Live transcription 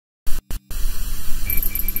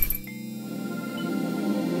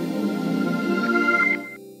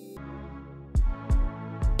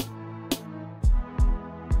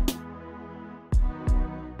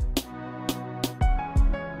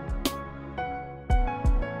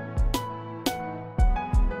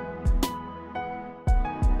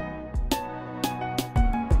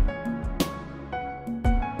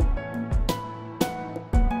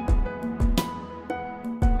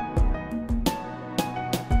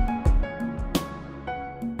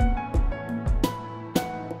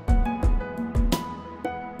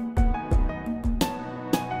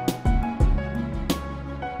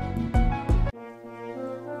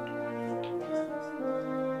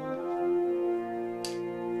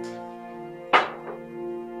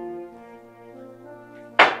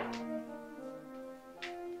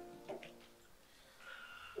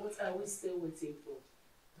still waiting for?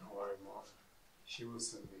 Don't worry, Mom. She will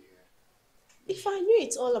soon be here. If I knew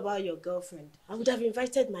it's all about your girlfriend, I would have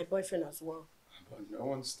invited my boyfriend as well. But no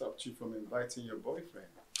one stopped you from inviting your boyfriend.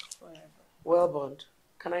 Whatever. Well, Bond,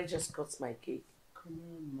 can I just cut my cake? Come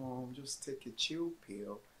on, Mom. Just take a chill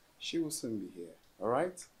pill. She will soon be here.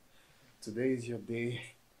 Alright? Today is your day.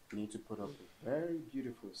 You need to put up a very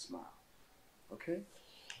beautiful smile. Okay?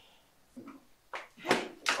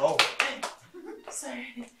 Oh!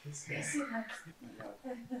 Sorry.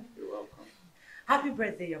 You're welcome. Happy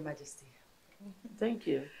birthday, Your Majesty. Thank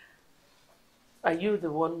you. Are you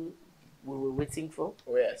the one we were waiting for?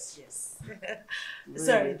 Oh, yes. Yes. Really?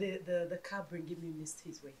 Sorry, the car bringing me missed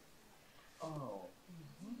his way. Oh.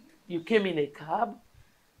 You came in a cab?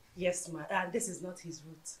 Yes, ma. And this is not his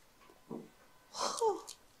route.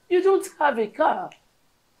 You don't have a car.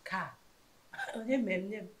 Car.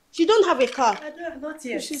 You don't have a car? I don't, not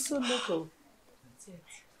yet. She's so local. Not yet.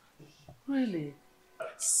 Really?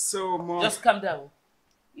 So, Mom... Just calm down.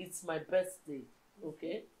 It's my birthday,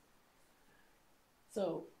 okay?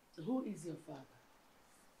 So, who is your father?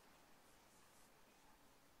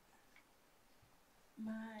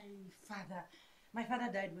 My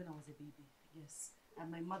father died when I was a baby, yes.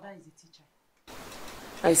 And my mother is a teacher.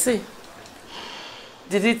 I see.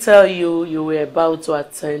 Did he tell you you were about to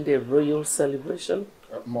attend a royal celebration?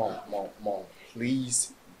 Mom,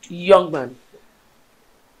 please. Young man.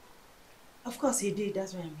 Of course he did,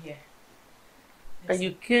 that's why I'm here. Yes. And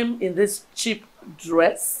you came in this cheap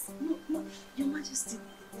dress? No, Your Majesty,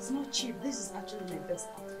 it's not cheap. This is actually my best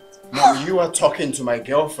outfit. Mom, you are talking to my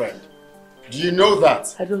girlfriend. Do you know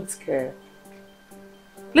that? I don't care.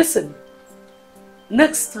 Listen,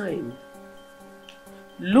 next time,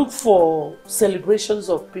 look for celebrations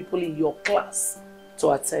of people in your class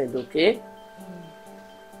to attend, okay?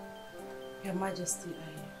 Your Majesty,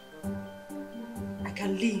 I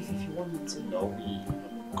can leave if you want me to. No, we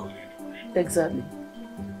don't go anywhere. Exactly.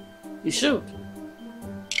 You should.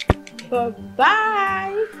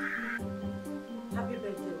 Bye-bye. Happy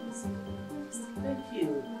birthday, Miss. Thank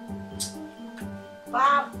you.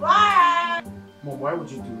 Bye-bye. Mom, why would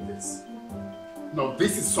you do this? No,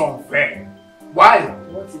 this is so unfair. Why?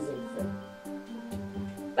 What is unfair?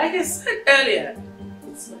 Like I said earlier,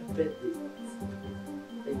 it's my birthday.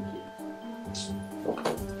 Thank you.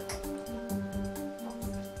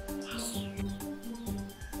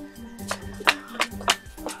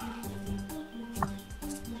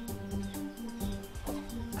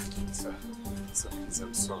 Lisa,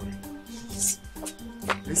 I'm sorry.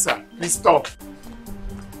 Lisa, please stop.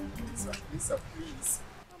 Lisa, please.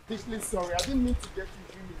 I'm deeply sorry. I didn't mean to get you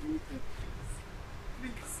humiliated.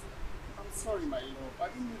 Please. I'm sorry, my love. I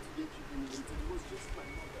didn't mean to get you humiliated. It was just my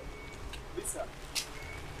mother. Lisa.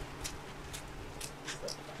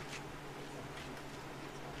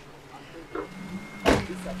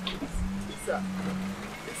 Lisa, please.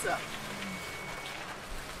 Lisa.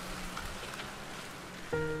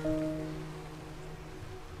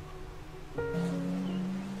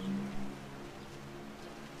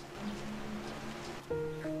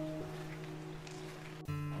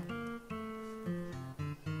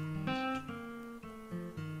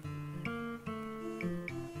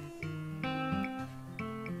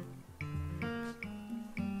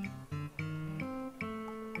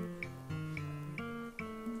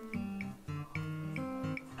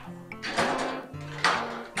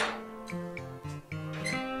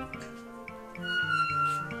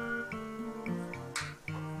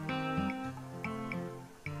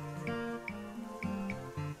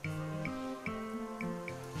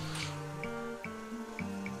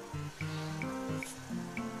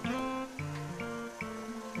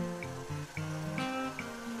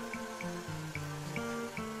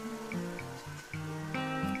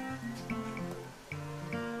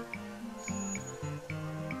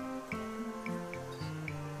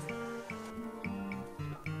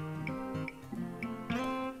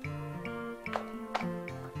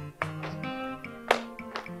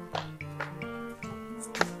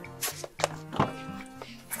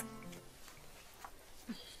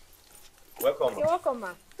 Welcome. You're welcome, ma.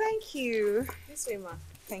 Thank you. This way, ma.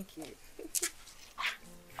 Thank you.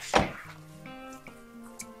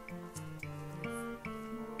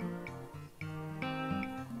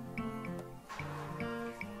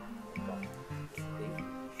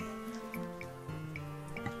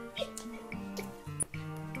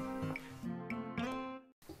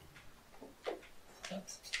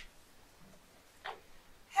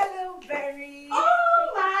 Hello, Berry.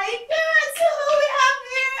 Oh my goodness, who we have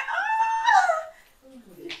here? Oh,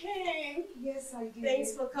 you came. Yes, I did.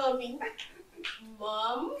 Thanks for coming.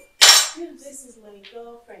 Mom, This is my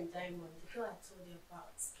girlfriend, Diamond, the girl I told you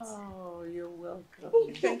about. Oh, you're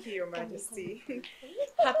welcome. Thank you, Your Majesty.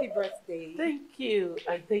 Happy birthday. Thank you.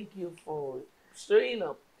 And thank you for showing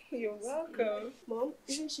up. You're welcome. Mom,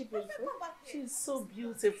 isn't she beautiful? She's so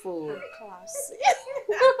beautiful. Classy.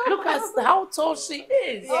 Look at how tall she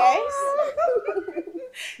is. Yes.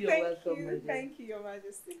 You're welcome, my dear. Thank you, Your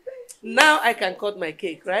Majesty. Now I can cut my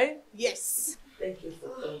cake, right? Yes. Thank you for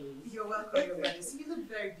coming. You're welcome, Your Majesty. You look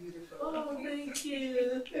very beautiful. Oh, thank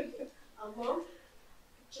you. Mom,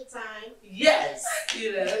 picture time. Yes,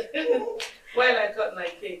 you know. While I cut my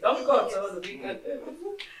cake. Of course, all the weekend.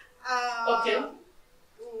 Okay.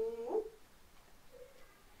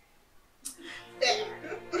 There.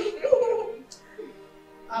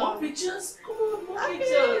 More pictures? Come on, more Okay,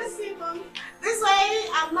 pictures. see, Mom. This way,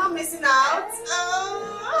 I'm not missing out.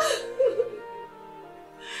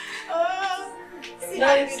 See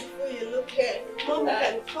Nice. how beautiful you look here. Mom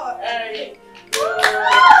can cut. Hey.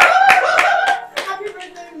 Happy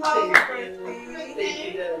birthday, Mom. Thank you. Thank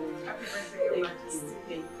you, darling. Happy birthday, Your Thank Majesty. you.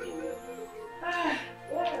 Thank you.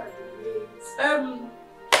 Where are the maids?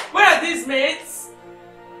 Where are these mates?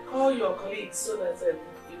 Call your colleagues so that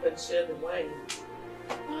you can share the wine.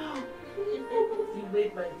 Wow. You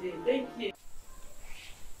made my day. Thank you.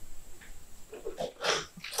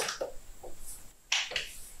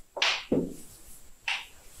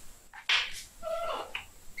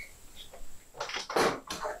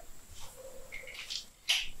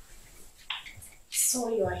 So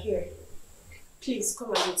you are here. Please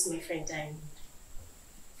come and meet my friend Diamond.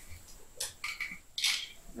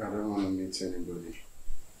 I don't want to meet anybody.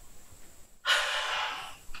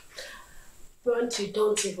 Brent, you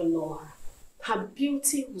don't even know her. Her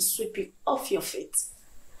beauty will sweep you off your feet.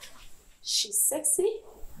 She's sexy,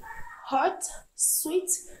 hot, sweet,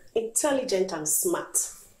 intelligent, and smart.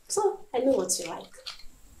 So I know what you like.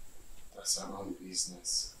 That's our own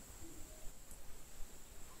business.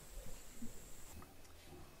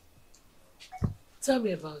 Tell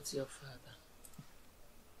me about your father.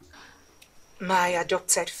 My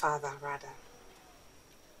adopted father, rather.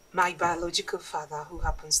 My biological father, who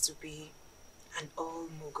happens to be an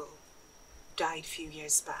old Mughal, died a few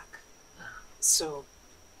years back. So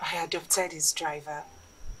I adopted his driver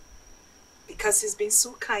because he's been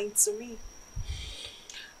so kind to me.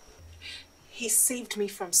 He saved me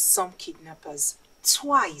from some kidnappers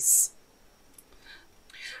twice.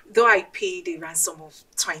 Though I paid a ransom of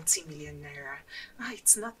 20 million naira,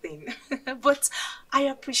 it's nothing. But I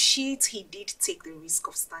appreciate he did take the risk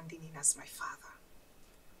of standing in as my father.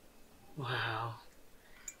 Wow.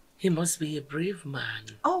 He must be a brave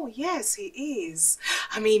man. Oh, yes, he is.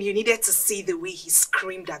 I mean, you needed to see the way he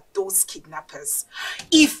screamed at those kidnappers.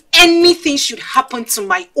 If anything should happen to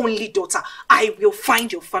my only daughter, I will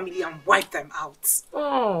find your family and wipe them out.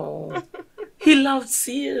 Oh, he loves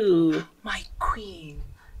you. My queen,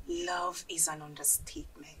 love is an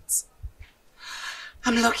understatement.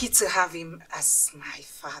 I'm lucky to have him as my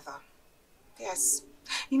father. Yes.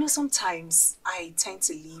 You know, sometimes I tend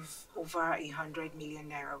to leave over 100 million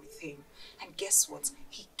naira with him. And guess what?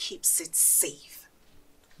 He keeps it safe.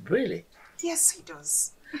 Really? Yes, he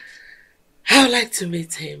does. I would like to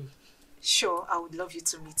meet him. Sure, I would love you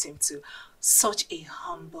to meet him too. Such a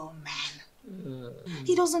humble man.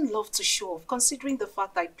 He doesn't love to show off, considering the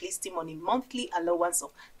fact I placed him on a monthly allowance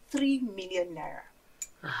of 3 million naira.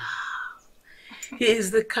 He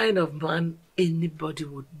is the kind of man anybody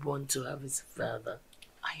would want to have as a father.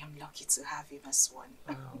 I am lucky to have him as one.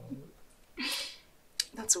 Oh.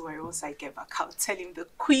 Not to worry, once I get back, I'll tell him the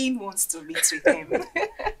queen wants to meet with him.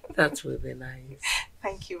 That will be nice.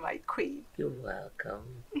 Thank you, my queen. You're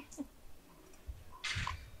welcome.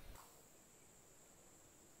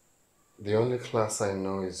 The only class I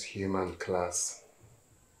know is human class.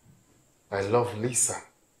 I love Lisa,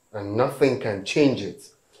 and nothing can change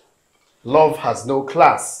it. Love has no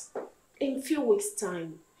class. In a few weeks'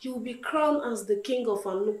 time, you will be crowned as the king of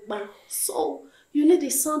Anukba. So, you need a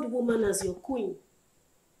sound woman as your queen.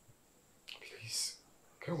 Please,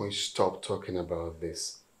 can we stop talking about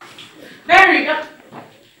this? There you go.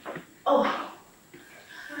 Oh,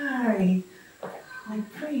 hi, my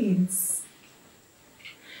prince.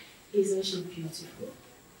 Isn't she beautiful?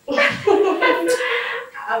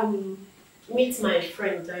 Meet my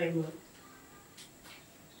friend Diamond.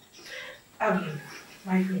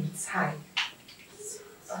 My prince, hi.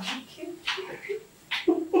 Thank you.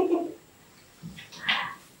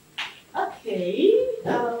 Okay,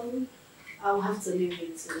 I'll have to leave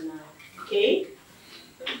it till now, okay?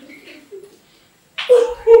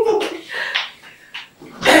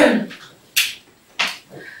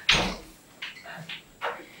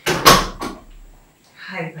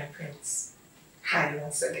 Hi, my prince. prince. Hi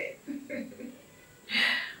once again.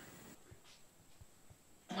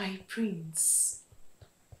 My prince,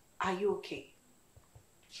 are you okay?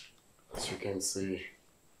 As you can see,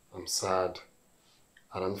 I'm sad.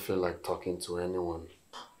 I don't feel like talking to anyone.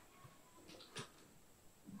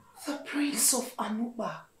 The Prince of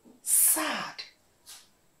Anuba, sad.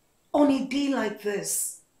 On a day like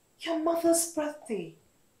this, your mother's birthday.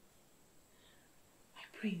 My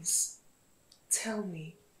prince, tell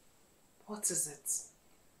me, what is it?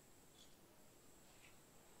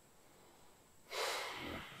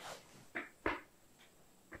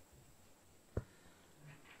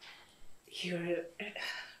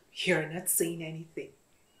 You're not saying anything.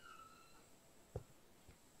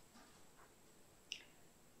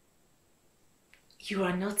 You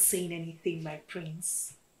are not saying anything, my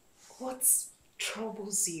prince. What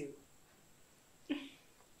troubles you?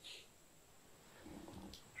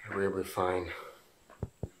 We'll be fine.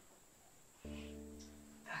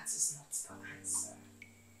 That is not the answer.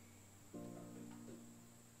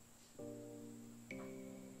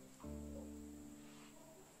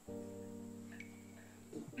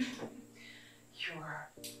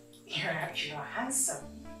 You're handsome.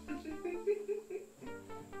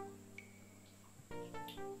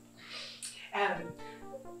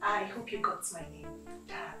 I hope you got my name,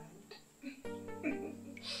 Diamond.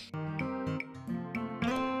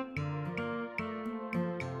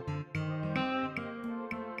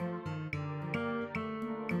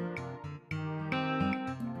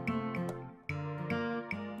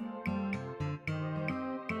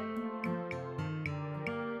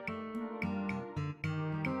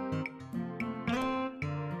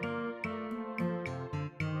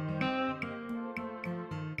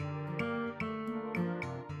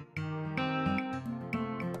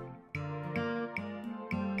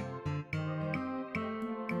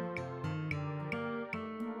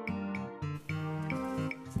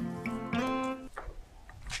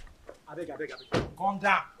 I beg. Calm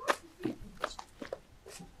down.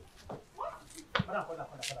 Madam.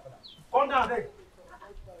 Calm down, beg.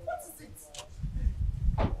 What is it?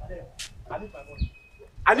 I need my money.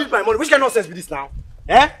 I need my money. Which kind of nonsense be this now?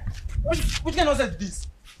 Eh? Which kind of nonsense be this?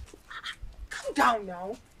 Calm down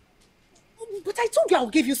now. But I told you I'll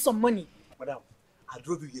give you some money. Madam, I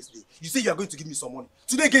drove you yesterday. You say you are going to give me some money.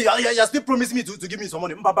 Today again, you are still promising me to give me some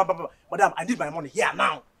money. Madam, I need my money here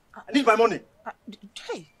now. I need my money.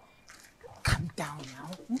 Hey, calm down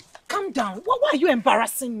now. Calm down. Why are you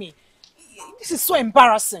embarrassing me? This is so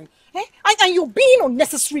embarrassing. Eh? And you're being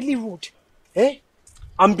unnecessarily rude. Eh?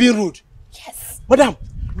 I'm being rude? Yes. Madam,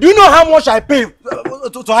 do you know how much I pay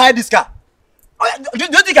to hire this car? Do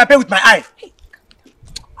you think I pay with my eye? Hey.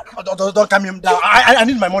 Don't calm him down. I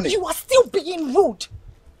need my money. You are still being rude.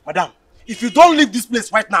 Madam, if you don't leave this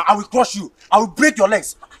place right now, I will crush you. I will break your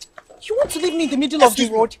legs. You want to leave me in the middle of the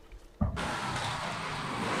road?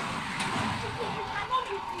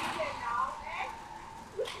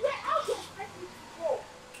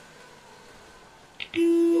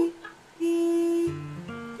 You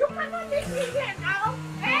cannot leave me here now,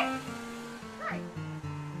 eh? Hi.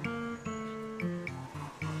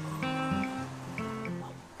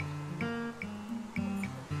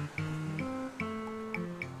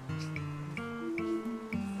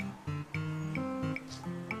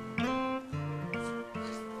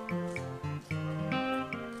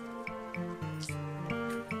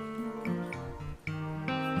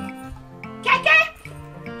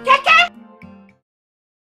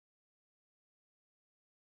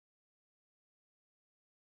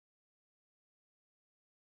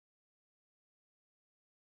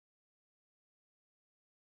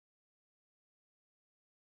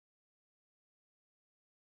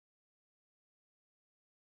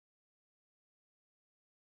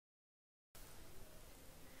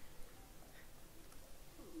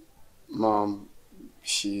 Mom,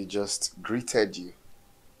 she just greeted you.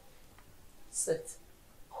 Sit.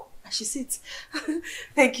 She sits.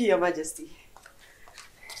 Thank you, Your Majesty.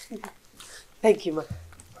 Thank you, ma.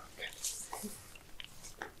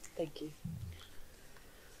 Thank you.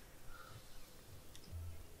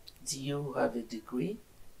 Do you have a degree?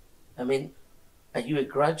 I mean, are you a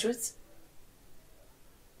graduate?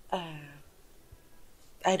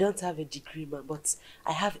 I don't have a degree, ma, but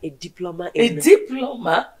I have a diploma in... A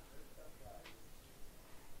diploma?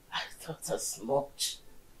 I thought as much.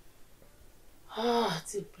 Ah,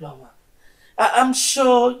 diploma. I'm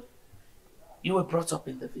sure you were brought up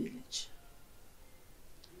in the village.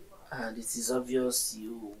 And it is obvious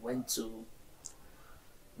you went to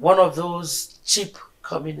one of those cheap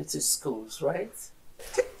community schools, right?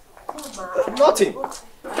 Nothing.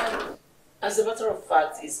 As a matter of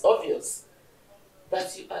fact, it's obvious.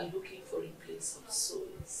 that you are looking for a place of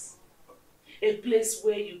solace. A place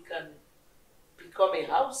where you can become a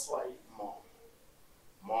housewife.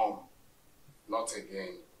 Mom, not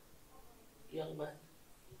again. Young man,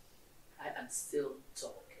 I am still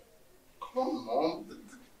talking. Come on, Mom.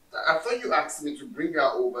 I thought you asked me to bring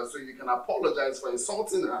her over so you can apologize for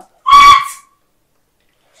insulting her. What?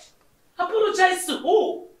 Apologize to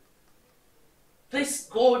who? This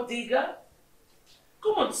gold digger?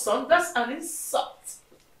 Come on, son, that's an insult.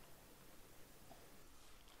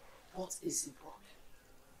 What is the problem?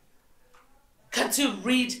 Can't you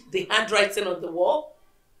read the handwriting on the wall?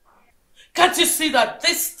 Can't you see that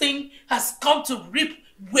this thing has come to reap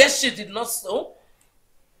where she did not sow?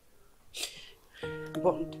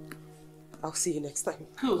 Bond, I'll see you next time.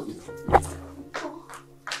 Good.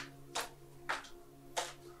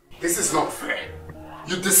 This is not fair.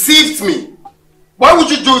 You deceived me. Why would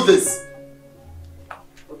you do this?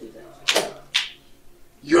 What did I do?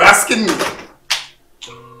 You're asking me.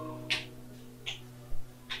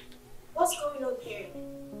 What's going on here?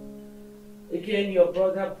 Again, your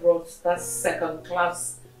brother brought that second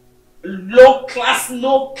class, low class,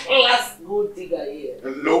 no class gold digger here.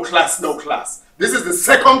 Low class, no class. This is the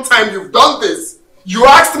second time you've done this. You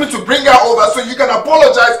asked me to bring her over so you can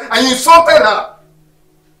apologize and you insulted her.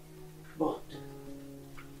 But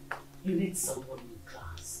you need somebody in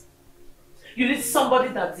class. You need somebody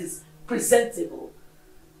that is presentable.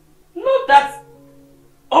 Not that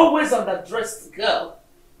always underdressed girl.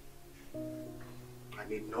 I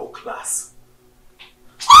need no class.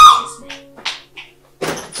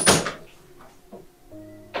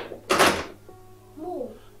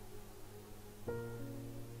 Move.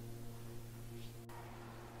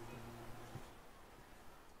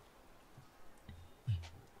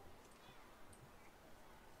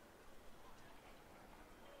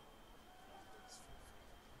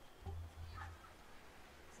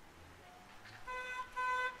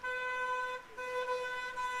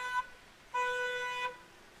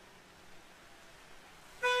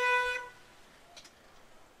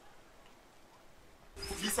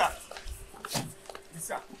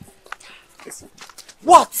 Lisa.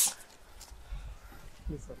 What?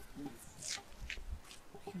 Lisa, please.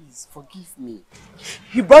 Please, forgive me.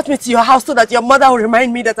 You brought me to your house so that your mother will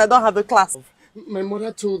remind me that I don't have a class. My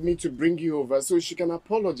mother told me to bring you over so she can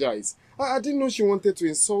apologize. I didn't know she wanted to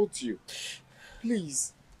insult you.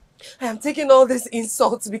 Please. I am taking all these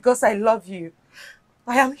insults because I love you.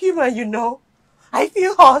 I am human, you know. I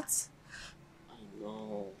feel hot. I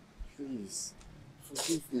know. Please.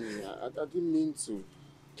 Forgive me. I didn't mean to.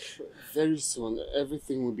 Very soon,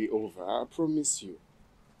 everything will be over. I promise you.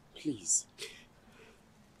 Please.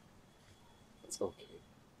 It's okay.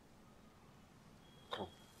 Come.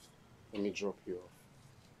 Let me drop you off.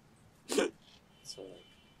 It's alright.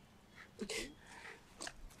 Okay?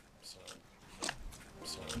 I'm sorry.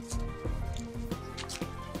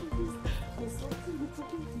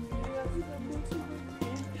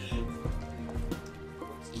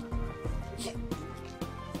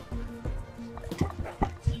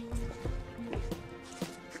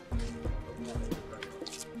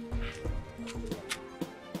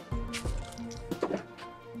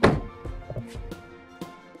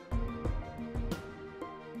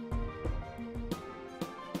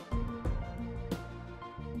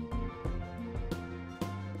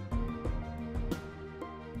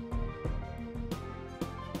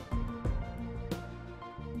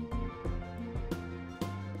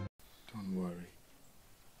 Don't worry.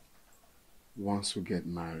 Once we get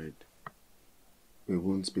married, we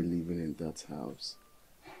won't be living in that house.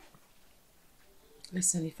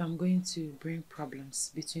 Listen, if I'm going to bring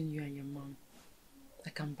problems between you and your mom, I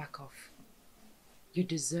can back off. You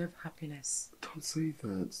deserve happiness. Don't say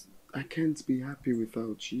that. I can't be happy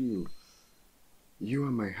without you. You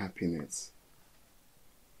are my happiness.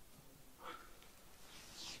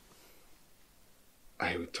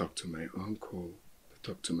 I will talk to my uncle,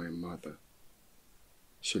 talk to my mother.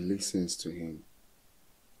 She listens to him.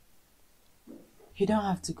 You don't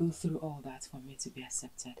have to go through all that for me to be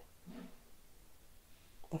accepted.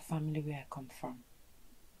 The family where I come from,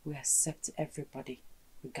 we accept everybody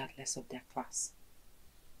regardless of their class.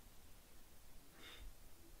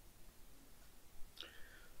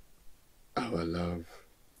 Our love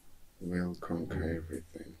will conquer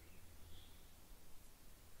everything.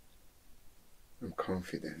 I'm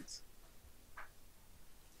confident.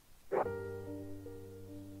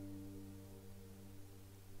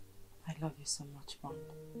 I love you so much, Bond.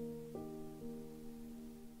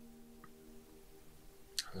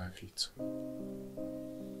 I love you too.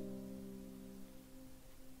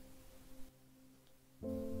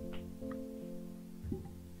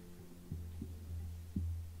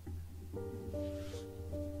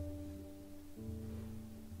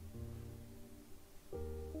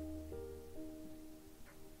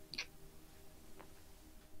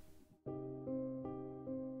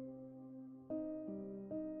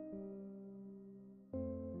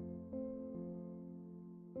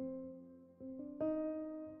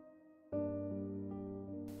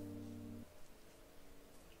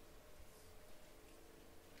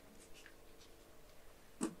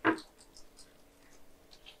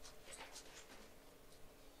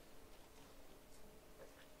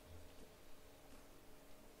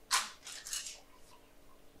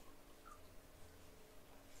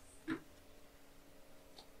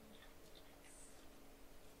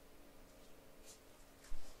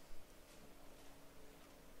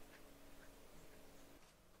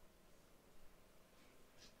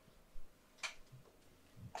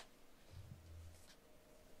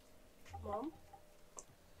 Mom?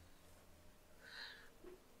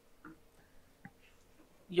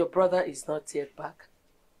 Your brother is not yet back.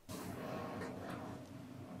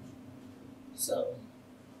 So,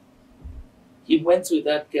 he went with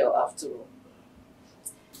that girl after all.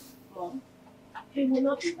 Mom, he will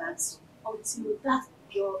not be back soon until that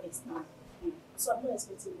girl is not here. So I'm not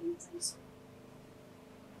expecting anytime soon.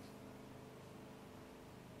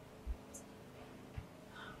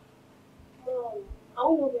 Mom, I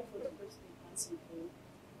will not wait for the birthday party for you.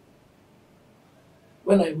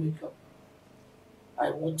 When I wake up, I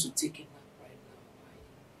want to take a nap right now.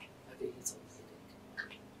 I have a little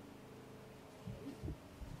headache.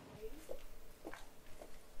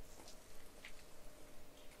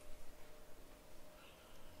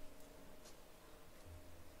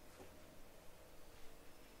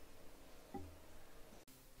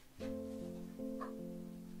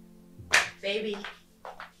 Baby,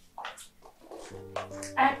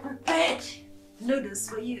 I prepared noodles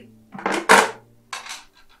for you.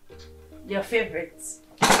 Your favorites.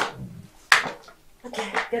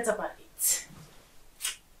 Okay, get up and eat.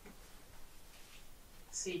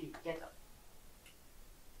 Sweetie, get up.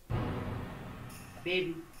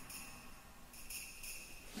 Baby.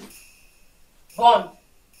 Bon.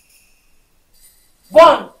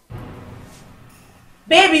 Bon.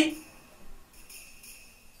 Baby.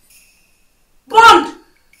 Bond!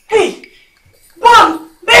 Hey! Bond!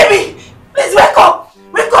 Baby! Please wake up!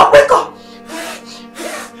 Wake up! Wake up!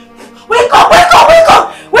 Wake up! Wake up! Wake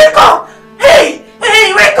up! Wake up! Hey!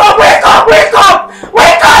 Hey! Wake up! Wake up! Wake up!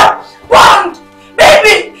 Wake up! Bond!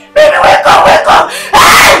 Baby! Baby! Wake up! Wake up!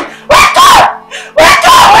 Hey! Wake up! Wake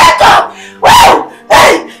up! Wake up! Whoa!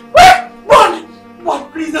 Hey! Wake! Bond!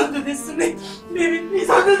 Bond! Please don't do this to me! Baby! Please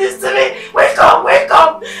don't do this to me! Wake up! Wake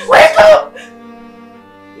up! Wake up!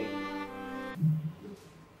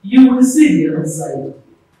 You will see the other side.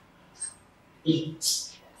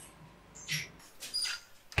 Eat.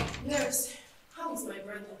 Nurse, how is my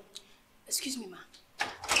brother? Excuse me, ma.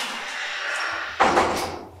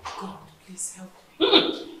 God, please help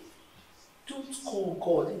me. Don't call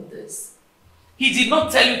God in this. He did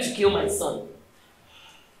not tell you to kill my son.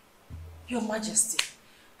 Your Majesty,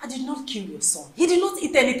 I did not kill your son. He did not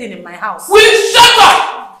eat anything in my house. Will you shut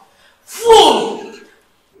up? Fool!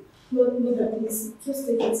 No, please, just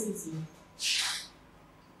take it easy.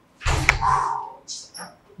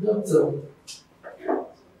 Doctor,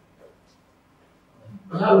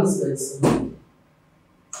 how is my son?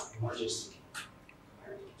 Your Majesty,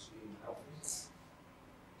 I need to be in my office.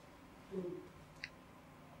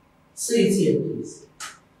 Say it here, please.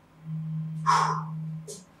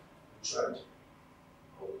 You tried.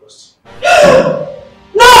 I will trust you.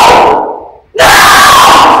 No! No!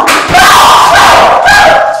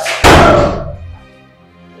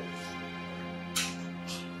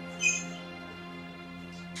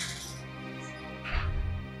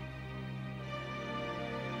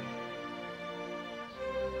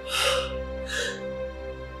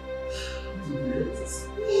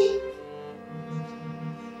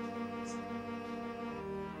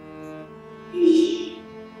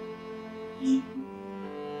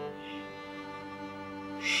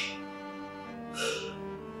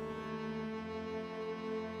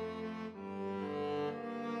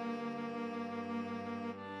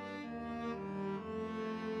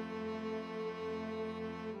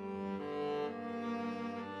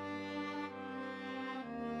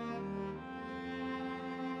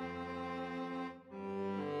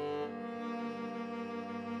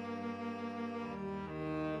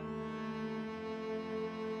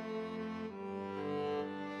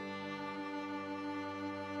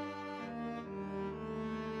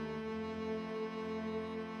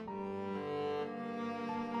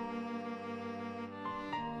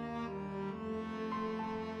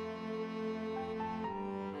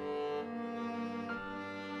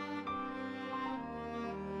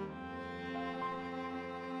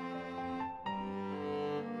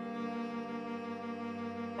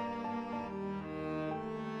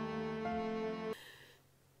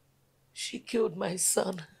 She killed my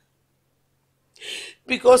son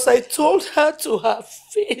because I told her to her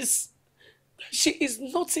face that she is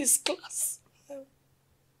not his class.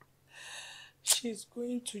 She's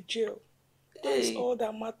going to jail. That's all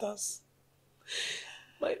that matters.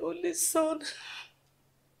 My only son.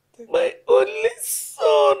 My only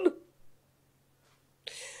son.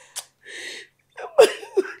 My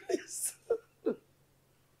only son.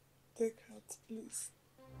 Take her, please.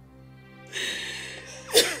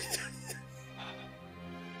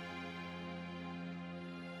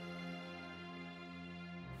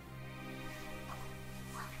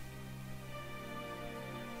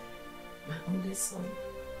 My only son.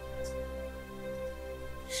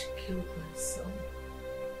 She killed my son.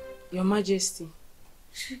 Your Majesty.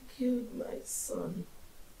 She killed my son.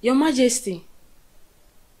 Your Majesty.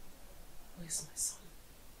 Where's my son?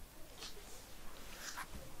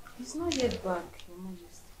 He's not yet back, Your Majesty.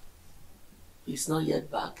 He's not yet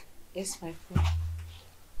back. Yes, my queen.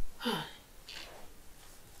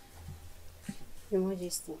 Your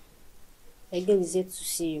Majesty, a girl is here to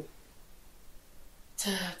see you.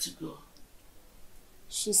 Tell her to go.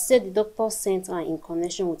 She said the doctor sent her in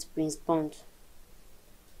connection with Prince Bond.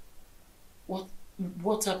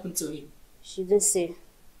 What happened to him? She didn't say.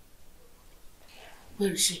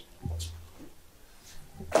 Where is she?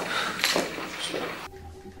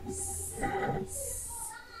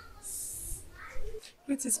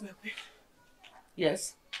 What is my baby?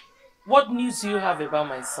 Yes. What news do you have about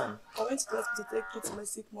my son? I went to the hospital to take me to my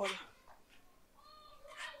sick mother.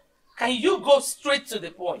 Can you go straight to the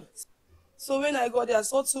point? So when I got there, I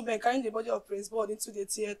saw two men carrying the body of Prince Bond into the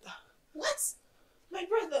theater. What? My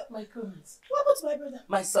brother. My goodness. What happened to my brother?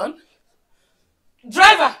 My son?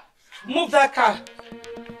 Driver! Move that car.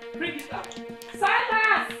 Bring it up.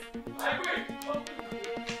 Silence!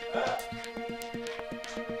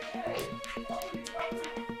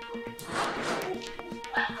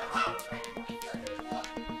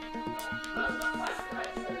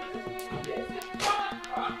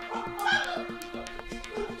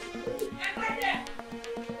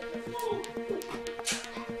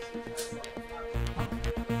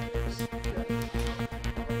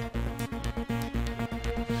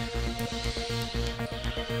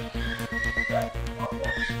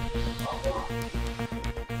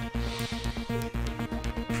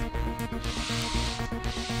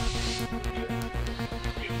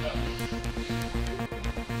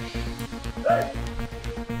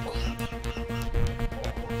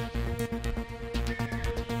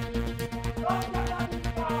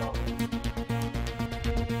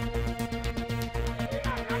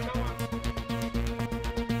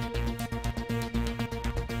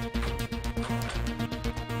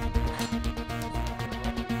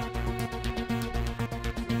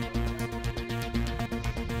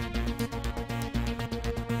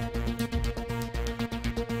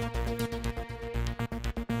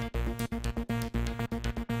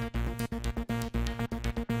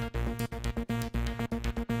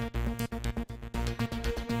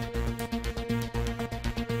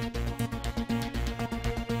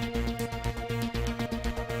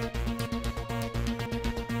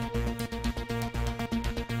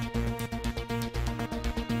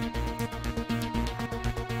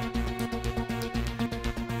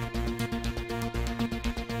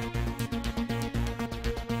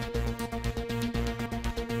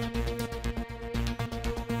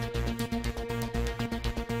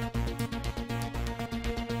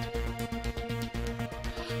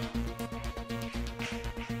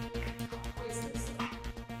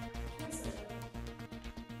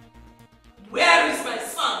 Where is my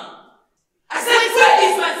son? I said, where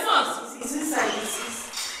is my son? He's inside.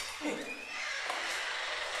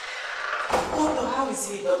 Oh no, how is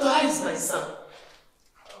he? Doctor, how is my son?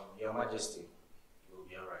 Your Majesty, you will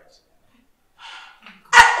be alright.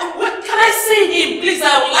 Can I see him? Please, I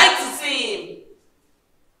would like to see him.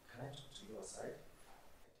 Can I talk to you outside?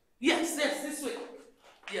 Yes, this way.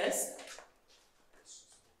 Yes.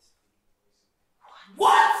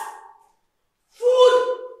 What?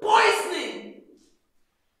 Food poisoning?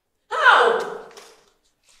 How?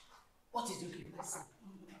 What did you give my son?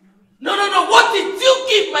 No, what did you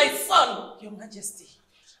give my son? Your Majesty,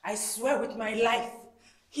 I swear with my life,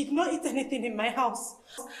 he did not eat anything in my house.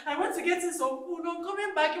 I went to get him some food. On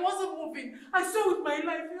coming back, he wasn't moving. I swear with my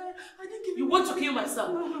life, I didn't give him. You want to kill my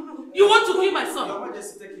son? No. You want to kill my son? Your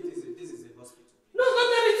Majesty, take it easy. This is a hospital. No,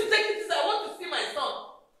 don't tell me to take it easy. I want to see my son.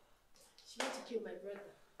 She wants to kill my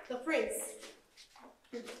brother. The prince.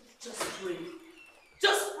 Just pray.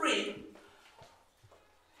 Just pray.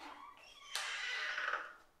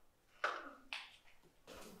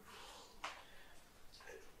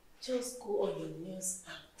 Just go on your knees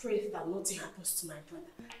and pray that nothing happens to my brother.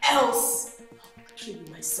 Else, I'll kill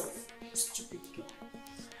myself. Stupid girl.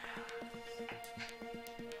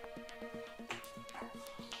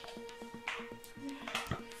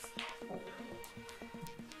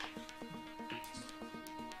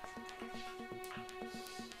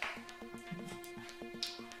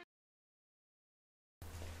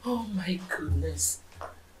 Oh my goodness.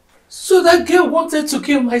 So that girl wanted to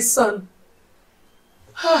kill my son.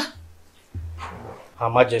 Her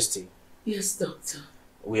Majesty. Yes, doctor.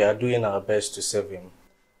 We are doing our best to save him.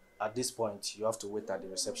 At this point, you have to wait at the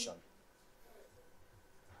reception.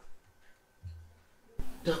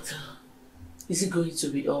 Doctor, Is he going to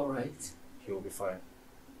be alright? He'll be fine.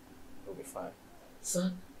 He'll be fine.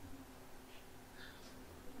 Son?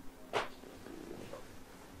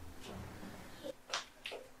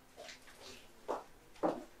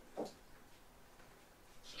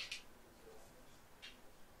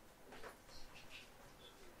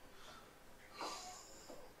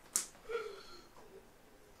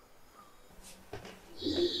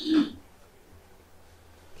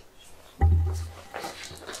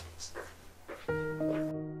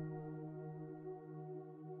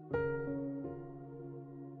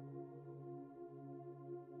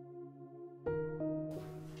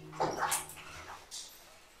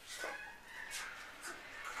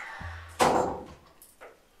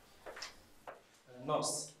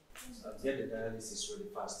 Nurse, get the dialysis really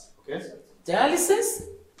fast, okay? Dialysis?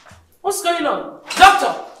 What's going on?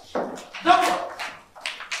 Doctor! Doctor!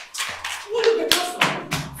 What is the problem?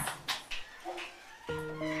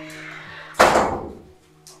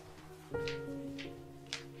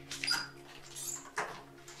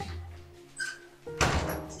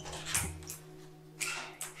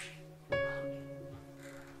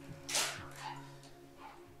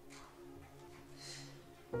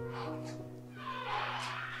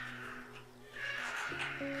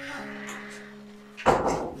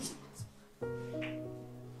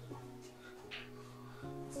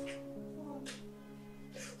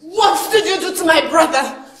 What did you do to my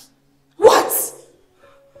brother? What?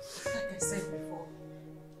 Like I said before,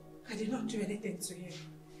 I did not do anything to him.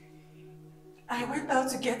 I went out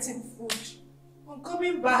to get him food. On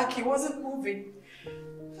coming back, he wasn't moving.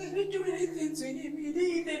 I didn't do anything to him. He didn't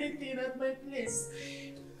eat anything at my place.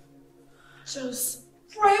 Just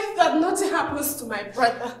pray that nothing happens to my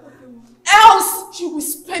brother. Else, you will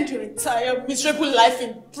spend your entire miserable life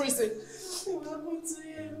in prison. What happened to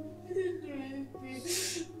him? I didn't do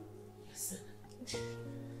anything. Listen.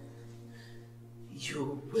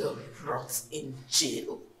 You will rot in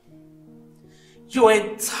jail. Your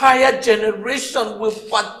entire generation will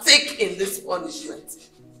partake in this punishment.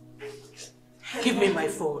 Give me my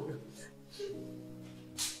phone.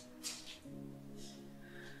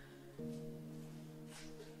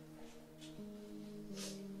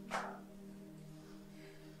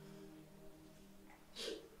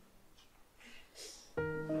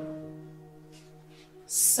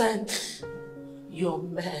 Send your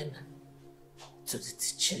men to the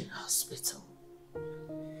teaching hospital.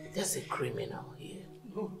 There's a criminal here.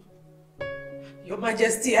 No. Your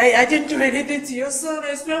Majesty, I didn't do anything to your son.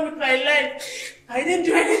 I swear with my life. I didn't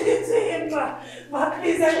do anything to him, ma. Ma,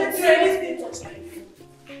 please, I didn't do anything.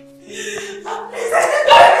 Ma, please, I didn't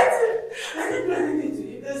do anything. I didn't do anything to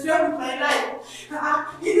him. I swear with my life.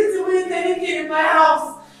 He didn't do anything in my house.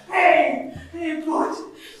 Hey, God.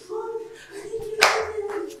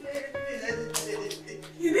 I didn't do anything.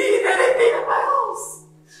 He didn't eat anything in my house.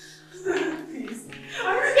 Please. I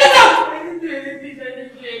didn't do anything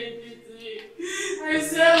to him. I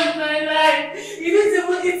swear with my life. He didn't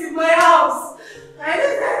even eat in my house. I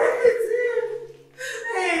didn't do anything to him.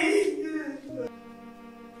 Hey.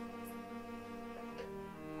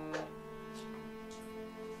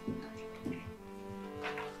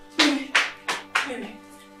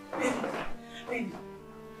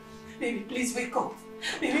 Baby, please wake up.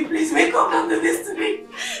 Baby, please wake up. Don't do this to me.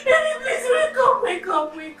 Baby, please wake up. Wake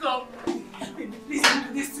up, wake up. Baby, please don't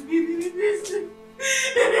do this to me. Baby, please.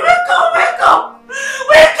 Baby, wake up, wake up.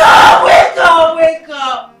 Wake up, wake up, wake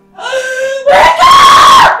up. Wake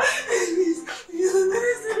up! Please, please don't do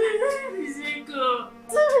this to me. Please wake up.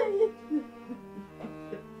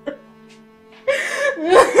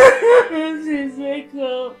 Please wake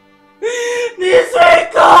up. Please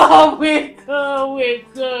wake up. Wake up,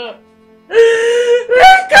 wake up.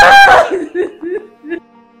 Wake up!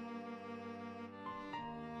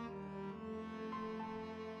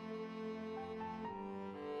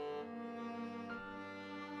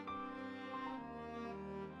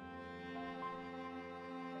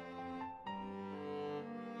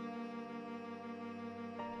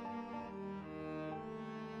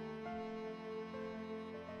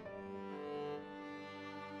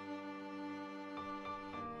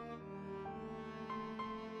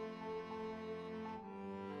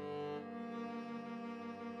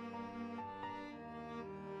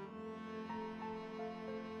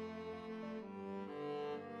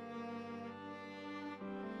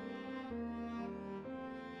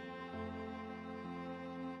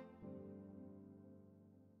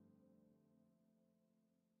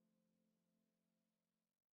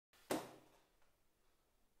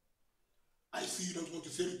 I see you don't want to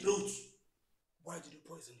say the truth. Why did you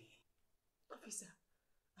poison him? Officer,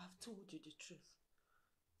 I've told you the truth.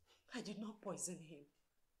 I did not poison him.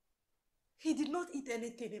 He did not eat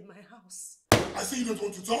anything in my house. I say you don't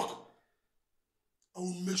want to talk. I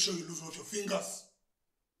will make sure you lose one of your fingers.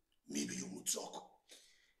 Maybe you will talk.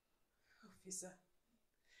 Officer,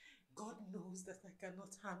 God knows that I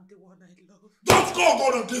cannot harm the one I love. Don't call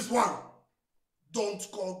God on this one.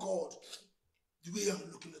 Don't call God. The way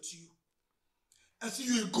I'm looking at you, I see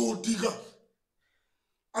you a gold digger.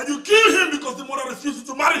 And you killed him because the mother refused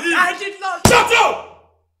to marry him. I did not. Shut up!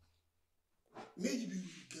 Maybe you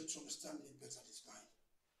will get to understand me better this time.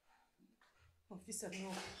 Officer, no.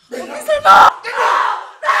 Officer, no!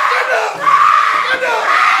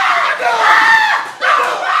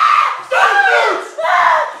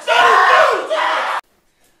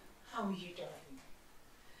 How are you doing?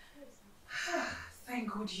 Thank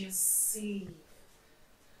God you're safe.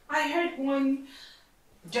 I heard one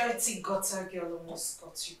dirty gutter girl almost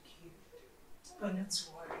got you killed. But not to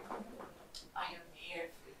worry. I am here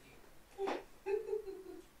for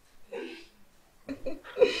you.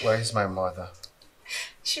 Where is my mother?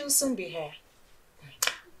 She'll soon be here.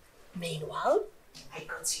 Meanwhile, I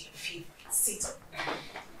got you your favorite. Sit up.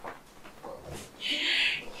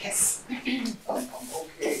 Yes.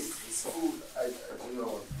 Okay, it's food. I don't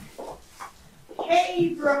know. Hey,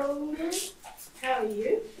 bro. How are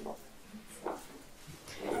you?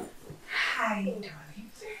 Hi, darling.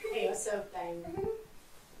 Hey, what's up, darling?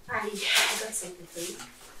 I got something for you.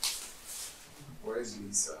 Where's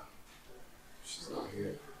Lisa? She's not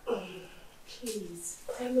here. Please,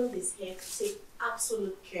 Emmanuel is here to take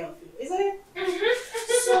absolute care of you, isn't it?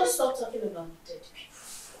 So stop talking about dead people.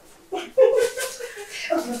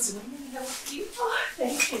 Oh, not to help you. Oh,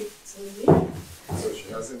 thank you, Tony. So she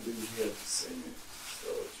hasn't been here to see me.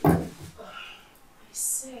 So I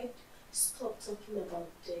said stop talking about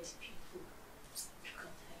dead people.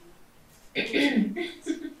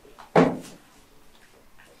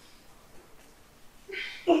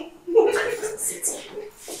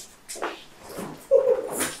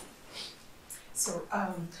 So,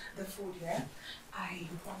 the food here, I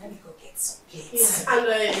want to go get some plates. Yes, and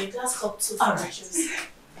a glass cup too. All right.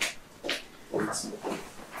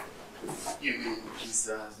 you mean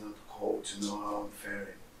Lisa has not called to know how I'm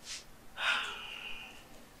faring?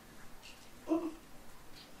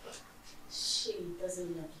 She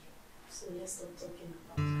doesn't love you, so let's stop talking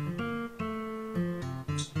about it.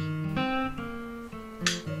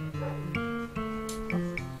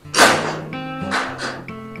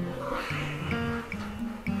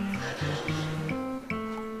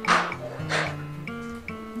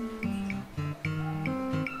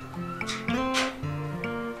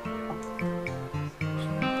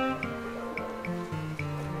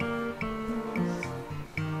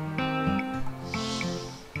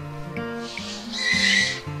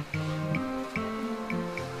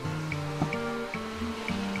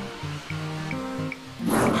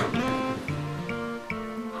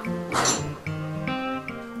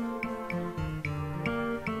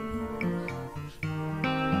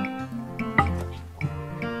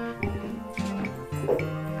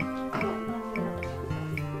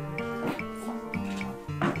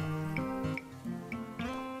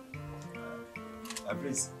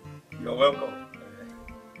 Please, you're welcome.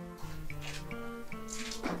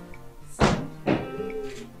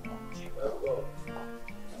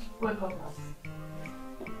 Welcome.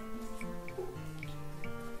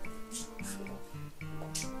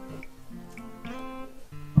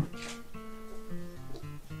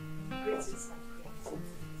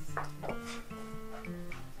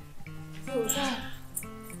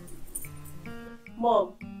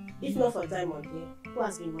 Mom, if not for Diamond here, who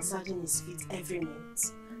has been massaging his feet every minute,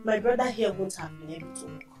 my brother here won't have been able to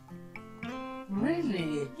walk.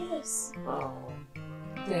 Really? Yes. Oh,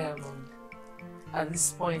 Diamond. At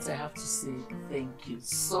this point, I have to say thank you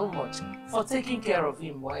so much for taking care of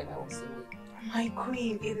him while I was away. My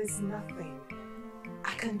queen, it is nothing.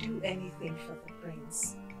 I can do anything for the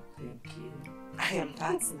prince. Thank you. I am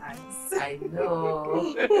that nice. I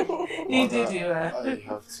know. Indeed you are. I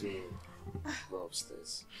have to go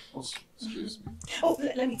upstairs. Excuse me. Oh,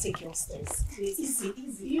 let me take you upstairs. Please. Easy,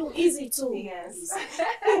 easy. You easy too. Yes. Easy.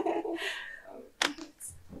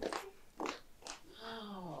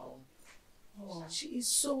 Oh, she is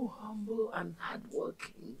so humble and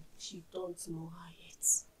hardworking. She don't know her yet.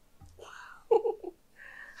 Wow.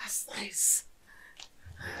 That's nice.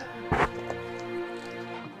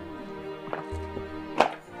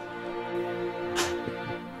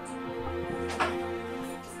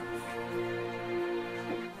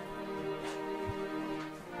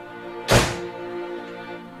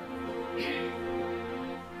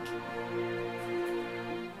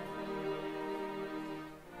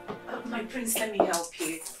 My prince, let me help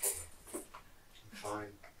you.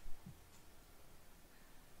 Fine.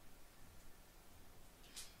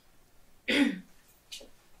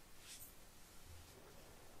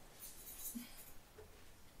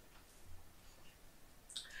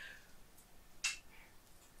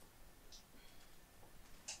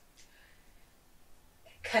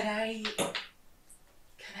 Can I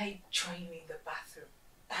join you in the bathroom?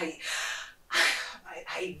 I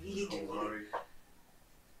really Don't worry.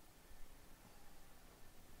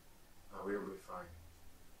 I will be fine.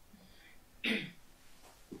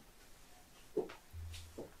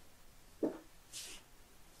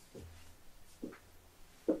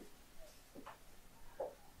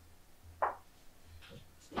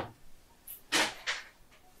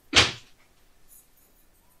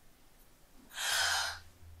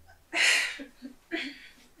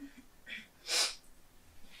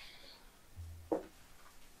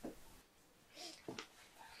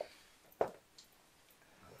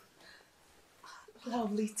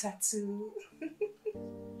 Lovely tattoo.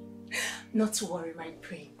 Not to worry, my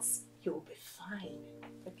prince. You'll be fine,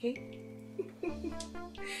 okay?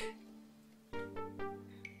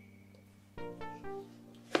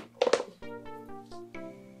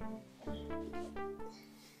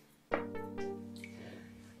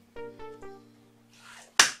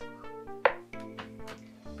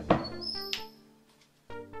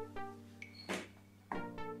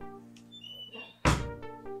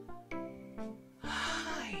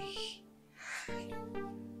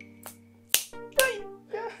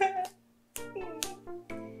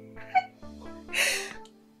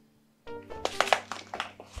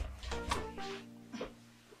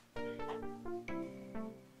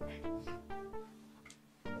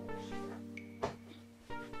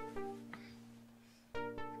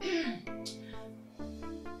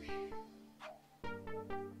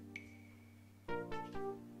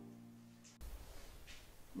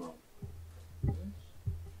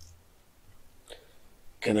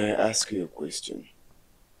 Can I ask you a question?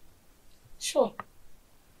 Sure.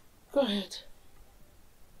 Go ahead.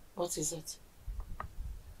 What is it?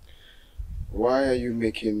 Why are you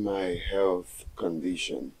making my health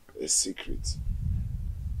condition a secret?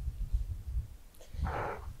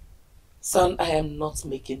 Son, I am not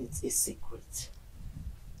making it a secret.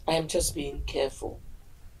 I am just being careful.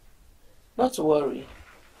 Not to worry.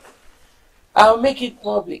 I'll make it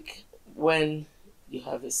public when you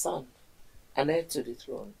have a son, an heir to the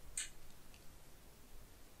throne.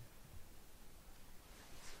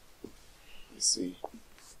 You see.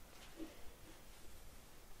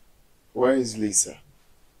 Where is Lisa?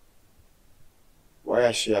 Why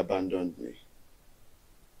has she abandoned me?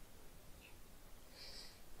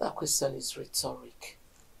 That question is rhetoric.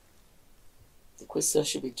 The question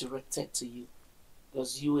should be directed to you,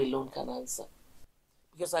 because you alone can answer.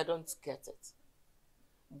 Because I don't get it.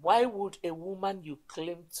 Why would a woman you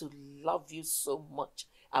claim to love you so much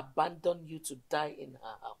abandon you to die in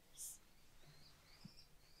her house?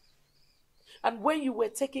 And when you were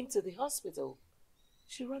taken to the hospital,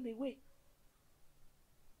 she ran away.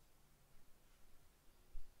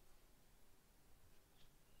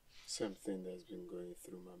 Something that's been going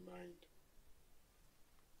through my mind.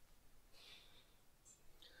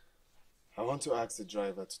 I want to ask the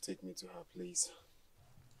driver to take me to her place.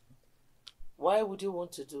 Why would you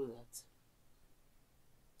want to do that?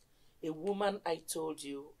 A woman I told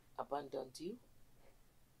you abandoned you.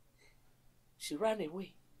 She ran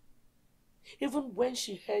away. Even when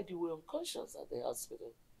she heard you were unconscious at the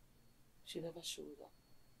hospital, she never showed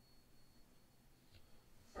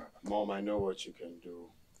up. Mom, I know what you can do.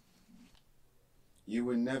 You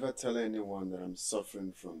will never tell anyone that I'm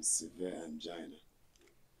suffering from severe angina.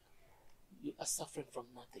 You are suffering from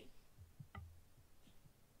nothing.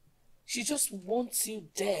 She just wants you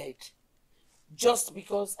dead. Just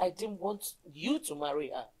because I didn't want you to marry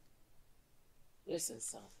her. Listen,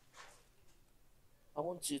 son. I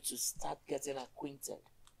want you to start getting acquainted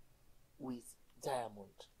with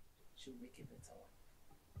Diamond. She'll make it better.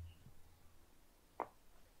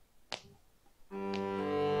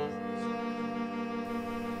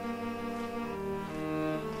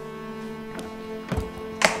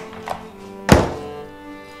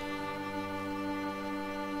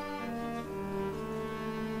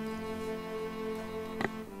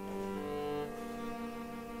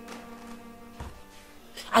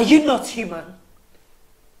 Are you not human?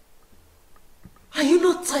 Are you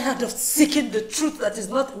not tired of seeking the truth that is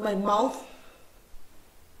not in my mouth?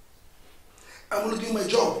 I'm only doing my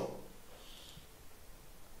job.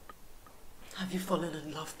 Have you fallen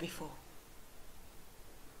in love before?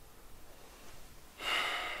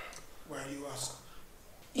 Why do you ask?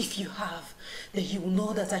 If you have, then you will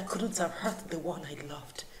know that I couldn't have hurt the one I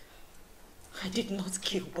loved. I did not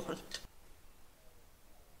kill Bond.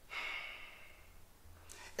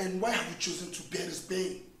 And why have you chosen to bear this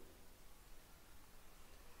pain?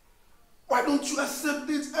 Why don't you accept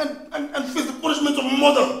it and face the punishment of a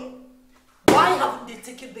mother? Why haven't they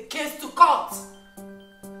taken the case to court?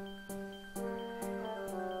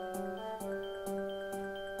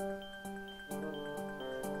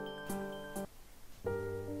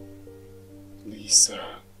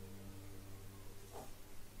 Lisa,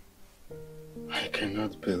 I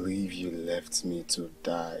cannot believe you left me to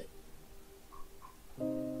die.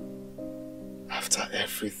 After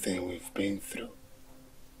everything we've been through.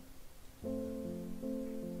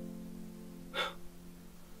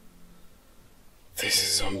 This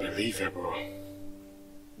is unbelievable.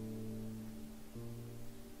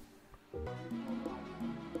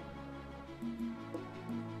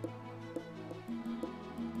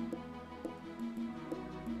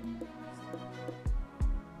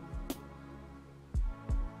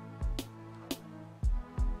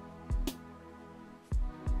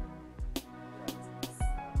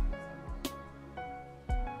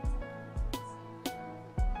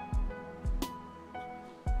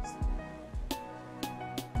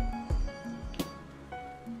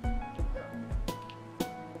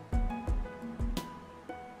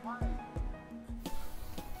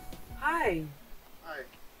 Hi. Hi.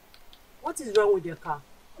 What is wrong with your car?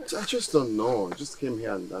 I just don't know. I just came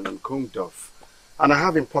here and I'm combed off. And I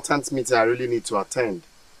have important meeting I really need to attend.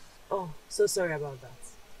 Oh, so sorry about that.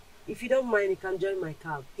 If you don't mind, you can join my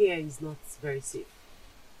cab. Here is not very safe.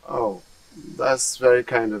 Oh, that's very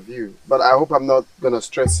kind of you. But I hope I'm not going to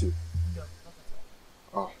stress you. No, not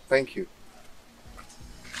at all. Oh, thank you.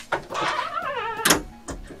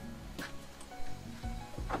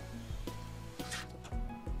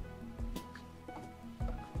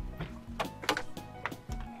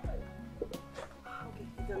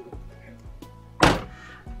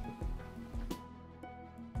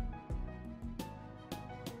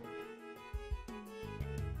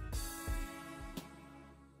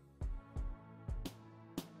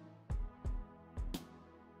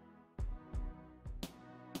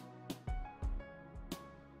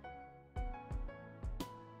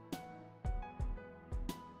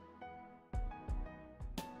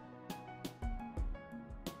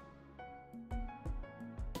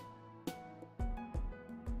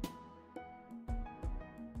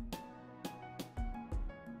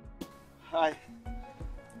 Hi.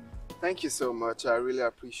 Thank you so much. I really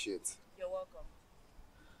appreciate it. You're welcome.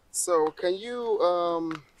 So, can you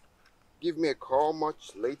give me a call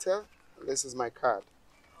much later? This is my card.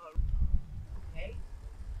 Okay,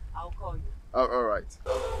 I'll call you. Oh, all right.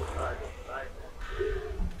 All right. Bye.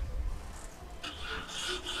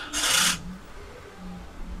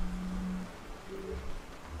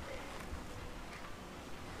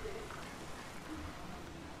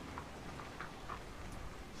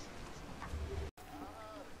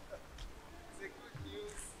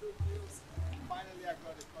 Finally, I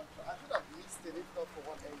got a contract. I could have missed it if not for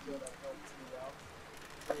one angel that helped me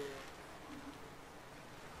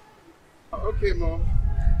out. Okay, Mom.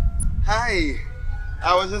 Hi.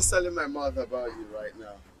 I was just telling my mother about you right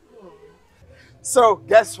now. So,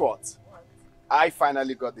 guess what? I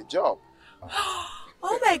finally got the job.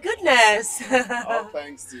 Oh my goodness! All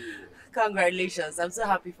thanks to you. Congratulations, I'm so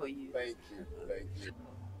happy for you. Thank you. Thank you.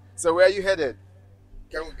 So, where are you headed?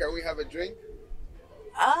 Can we have a drink?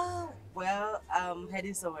 Well, I'm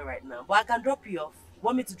heading somewhere right now, but I can drop you off.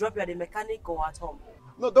 Want me to drop you at the mechanic or at home?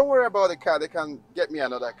 No, don't worry about the car. They can get me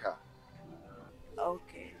another car.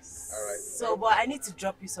 Okay. All right. So, but I need to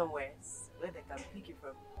drop you somewhere where they can pick you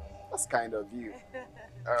from. That's kind of you.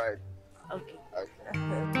 All right. Okay. Okay.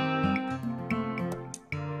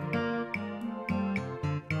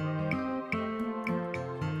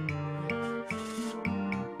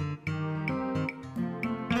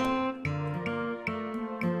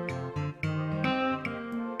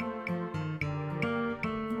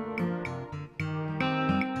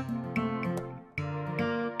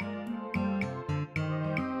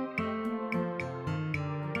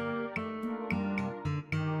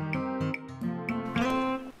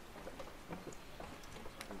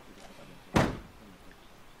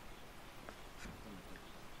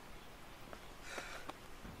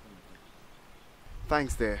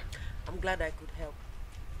 Thanks, dear. I'm glad I could help.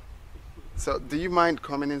 So, do you mind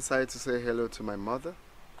coming inside to say hello to my mother?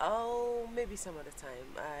 Oh, maybe some other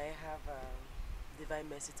time. I have a divine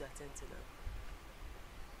mercy to attend to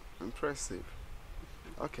now. Impressive.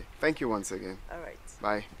 Okay, thank you once again. All right.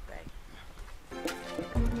 Bye. Bye.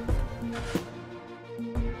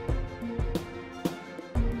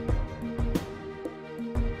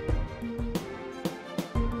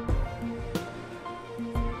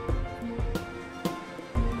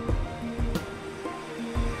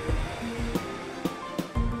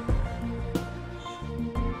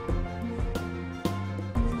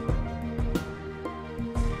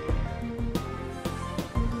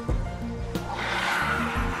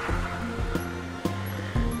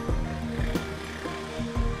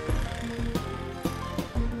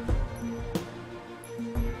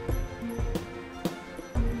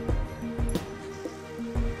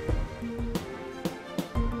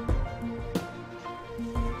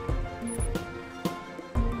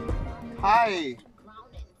 Hi,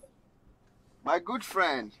 my good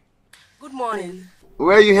friend. Good morning.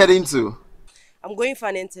 Where are you heading to? I'm going for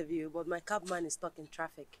an interview, but my cabman is stuck in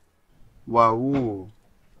traffic. Wow.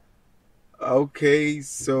 Okay,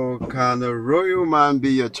 so can a royal man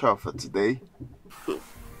be your chauffeur today?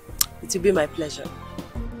 It will be my pleasure.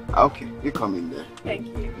 Okay, you come in there.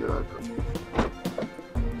 Thank you. You're welcome.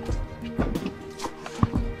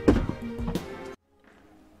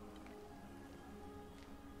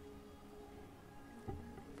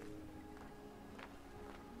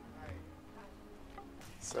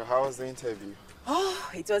 So how was the interview? Oh,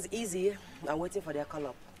 it was easy. I'm waiting for their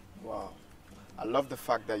call-up. Wow. I love the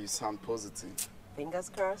fact that you sound positive. Fingers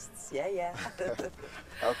crossed. Yeah.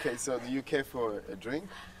 Okay, so do you care for a drink?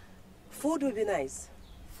 Food would be nice.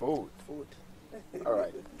 Food? Food. All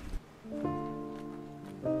right.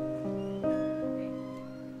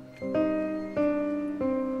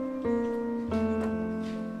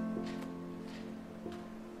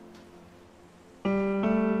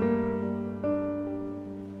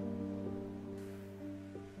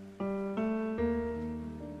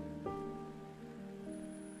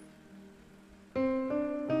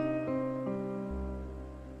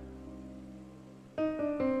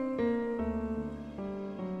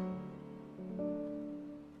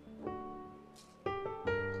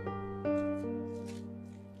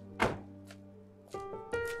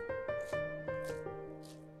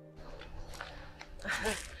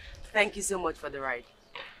 Thank you so much for the ride.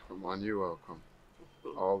 Come on, you're welcome.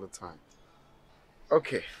 All the time.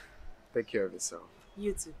 Okay, take care of yourself.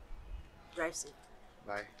 You too. Drive safe.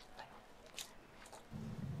 Bye.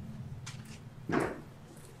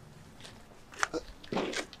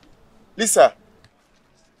 Lisa!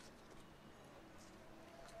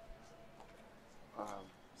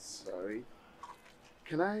 Sorry.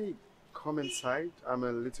 Can I come inside? I'm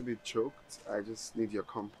a little bit choked. I just need your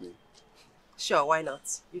company. Sure, why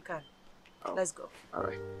not? You can. Oh. Let's go. All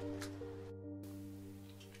right.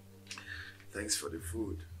 Thanks for the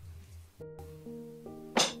food.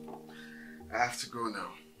 I have to go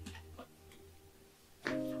now.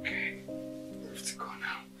 Okay. I have to go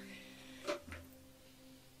now.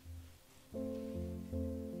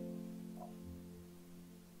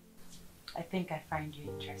 I think I find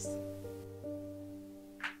you interesting.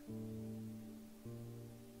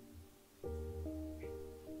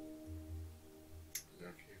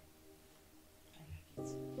 Love you. I love you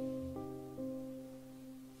too.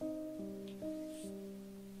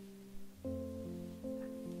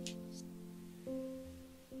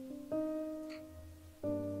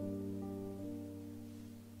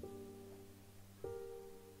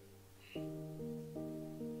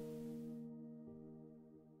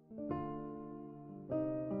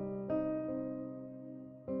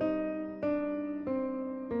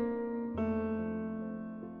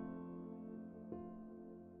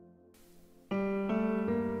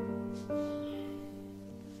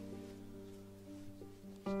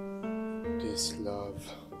 This love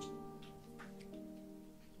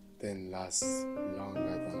then lasts longer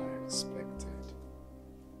than I expected.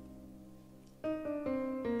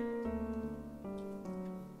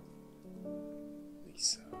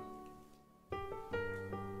 Lisa.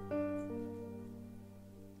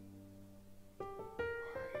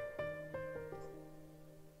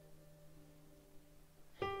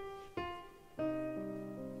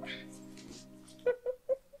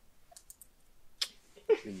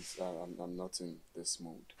 Please, I'm not in this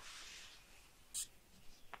mood.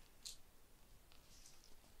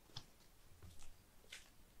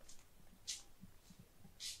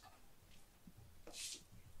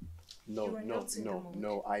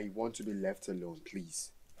 No, I want to be left alone,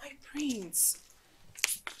 please. My prince.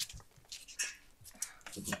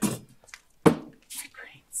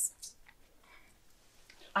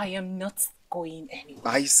 I am not going anywhere.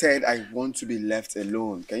 I said I want to be left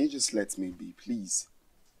alone. Can you just let me be, please?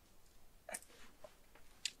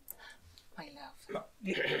 My love.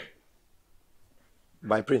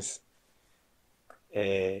 My prince,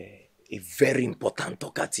 a very important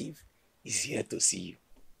talkative is here to see you.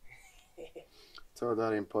 Tell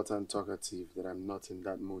that important talkative that I'm not in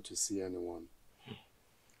that mood to see anyone.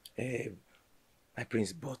 My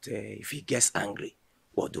prince, but if he gets angry,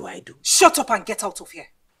 what do I do? Shut up and get out of here.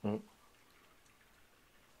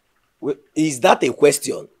 Well, is that a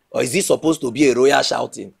question? Or is this supposed to be a royal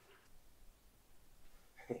shouting?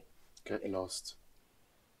 Get lost.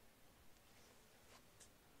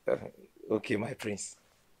 Okay, my prince.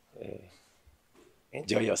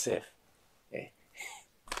 Enjoy yourself. Enjoy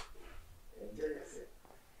yourself.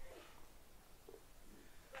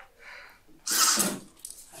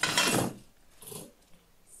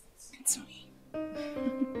 It's me.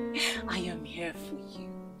 I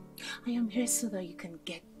I am here so that you can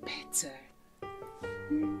get better.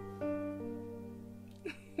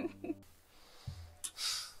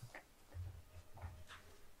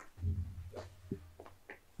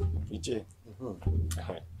 Iche,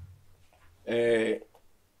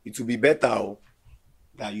 it will be better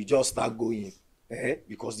that you just start going,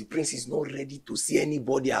 because the prince is not ready to see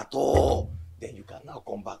anybody at all. Then you can now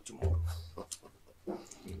come back tomorrow.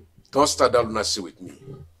 Don't start that lunacy with me.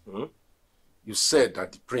 You said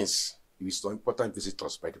that the prince is no important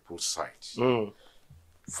visitors by the poolside.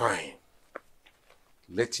 Fine.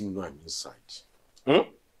 Let him know I'm inside.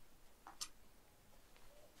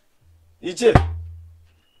 Iche,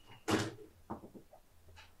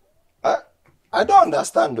 I don't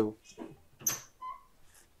understand though.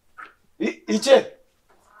 Iche,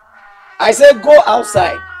 I said go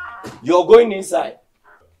outside. You're going inside.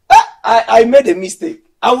 I made a mistake.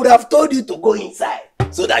 I would have told you to go inside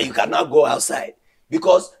so that you cannot go outside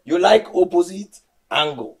because you like opposite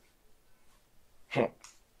angle.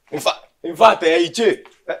 In fact, Iche,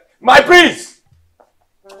 my prince.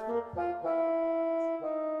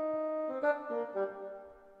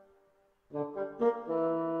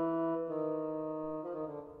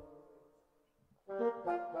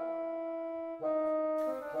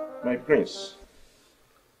 My prince,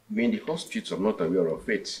 you're in the hospital, I'm not aware of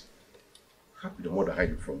it. How could the mother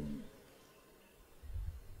hide it from you?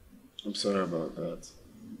 I'm sorry about that.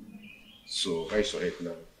 So, how is your head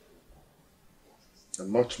now?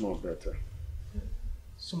 I'm much more better.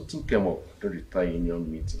 Something came up during the Thai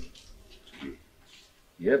Union meeting today.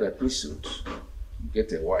 You had a priesthood. You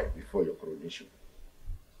get a wife before your coronation.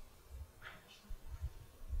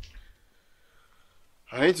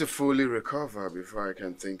 I need to fully recover before I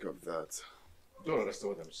can think of that. You don't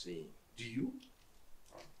understand what I'm saying, do you?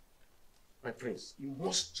 My prince, you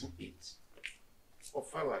must do it.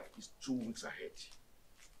 Ofala is 2 weeks ahead.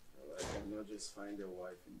 Well, I cannot just find a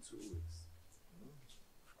wife in 2 weeks.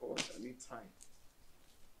 Of course, I need time.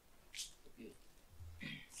 Okay.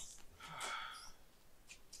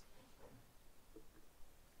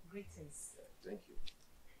 Greetings. Thank you.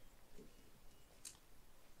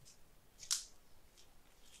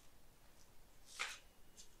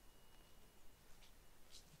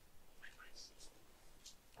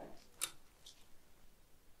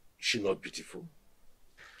 Is she not beautiful?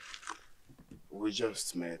 We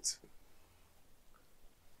just met.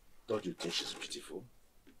 Don't you think she's beautiful?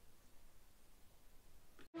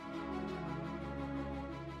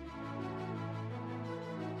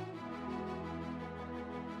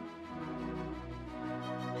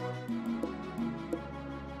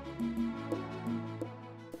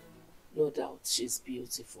 No doubt she's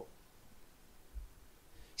beautiful.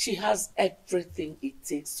 She has everything it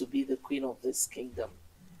takes to be the queen of this kingdom.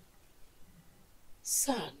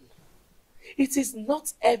 Son, it is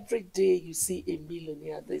not every day you see a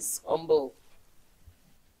millionaire this humble.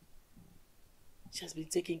 She has been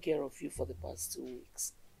taking care of you for the past 2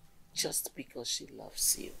 weeks, just because she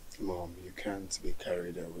loves you. Mom, you can't be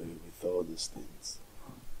carried away with all these things.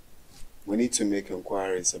 We need to make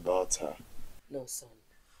inquiries about her. No, son.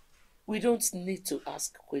 We don't need to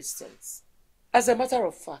ask questions. As a matter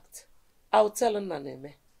of fact, I'll tell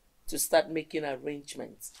Naneme to start making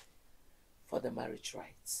arrangements for the marriage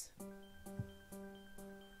rites.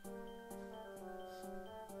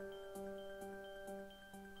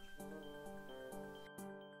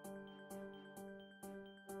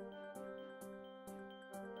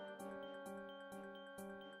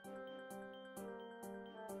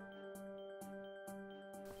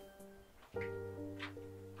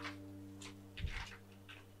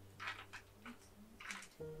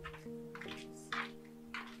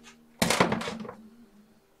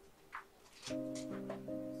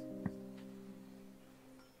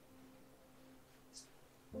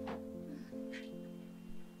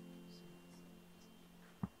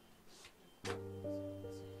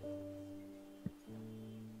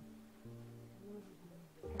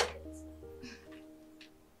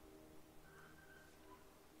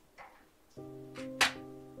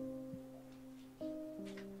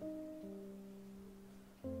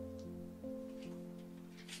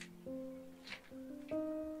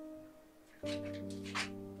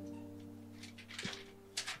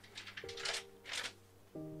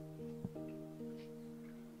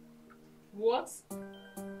 What?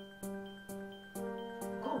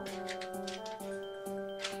 Go.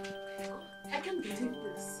 I can't believe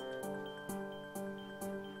this.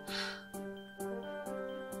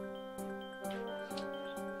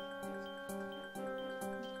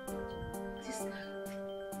 This guy.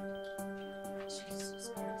 Jesus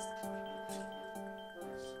Christ.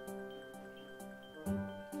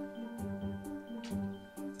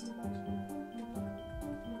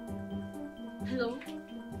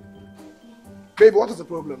 Baby, what is the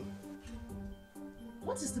problem?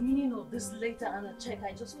 What is the meaning of this letter and a check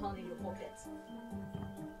I just found in your pocket?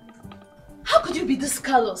 How could you be this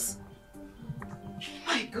callous?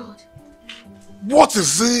 My God. What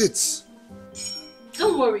is it?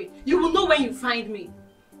 Don't worry, you will know when you find me.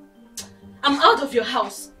 I'm out of your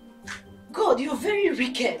house. God, you're very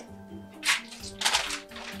wicked.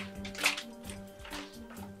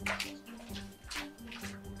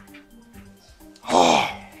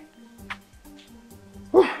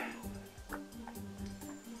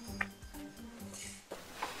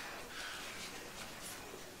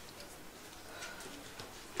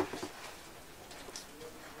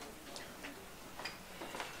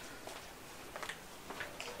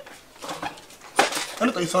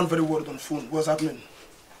 Anita, you sound very worried on the phone. What's happening?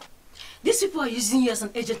 These people are using you as an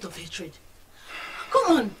agent of hatred.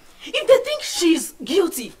 Come on, if they think she's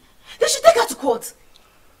guilty, they should take her to court.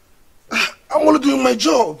 I'm only doing my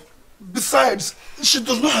job. Besides, she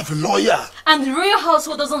does not have a lawyer. And the royal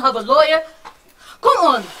household doesn't have a lawyer? Come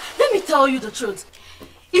on, let me tell you the truth.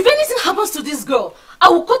 If anything happens to this girl, I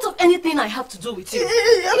will cut off anything I have to do with you.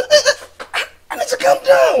 Anita, calm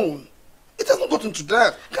down. It hasn't gotten to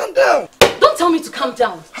that. Calm down. Don't tell me to calm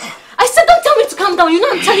down. I said don't tell me to calm down. You know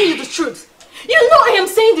I'm telling you the truth. You know I am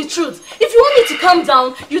saying the truth. If you want me to calm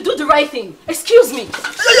down, you do the right thing. Excuse me.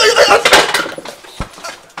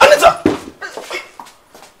 Anita!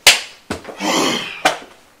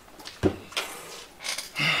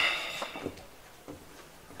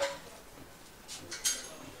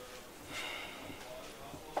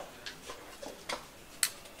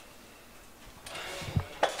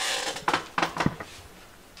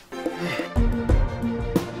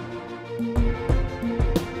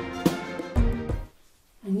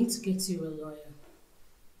 To get you a lawyer.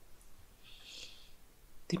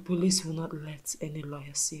 The police will not let any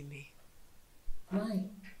lawyer see me. Why?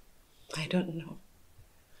 I don't know.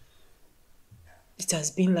 It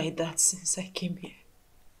has been like that since I came here.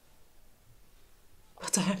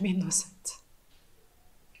 But I am innocent.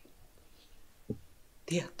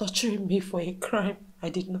 They are torturing me for a crime I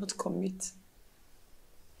did not commit.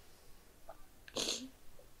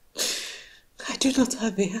 I do not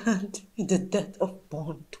have a hand in the death of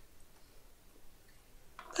Bond.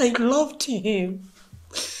 I loved him.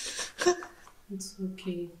 It's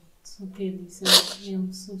okay. It's okay, Lisa. I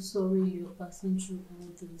am so sorry you're passing through all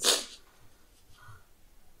this.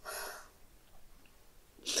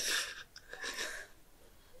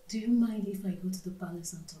 Do you mind if I go to the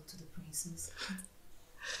palace and talk to the princess?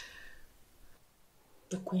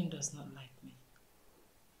 The queen does not like me.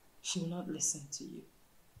 She will not listen to you.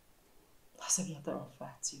 As a matter of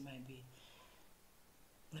fact, you might be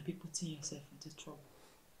putting yourself into trouble.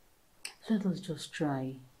 Let us just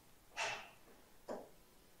try. You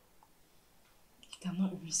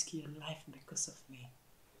cannot risk your life because of me.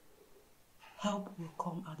 Help will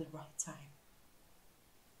come at the right time.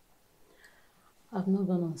 I've not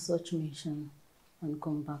gone on such mission and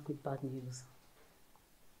come back with bad news.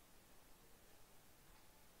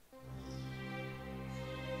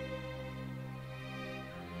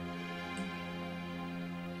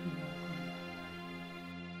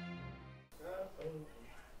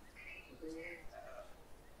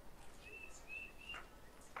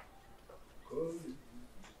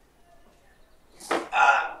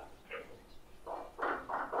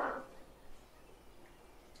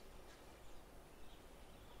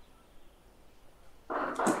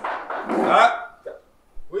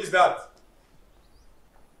 Who is that?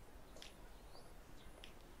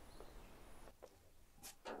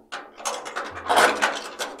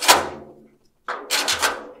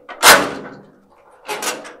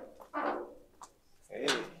 Hey.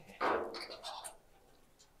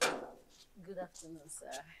 Good afternoon,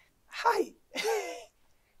 sir. Hi.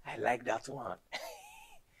 I like that one.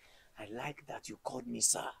 I like that you called me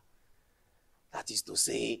sir. That is to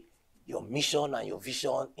say, your mission and your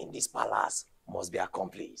vision in this palace must be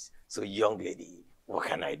accomplished. So, young lady, what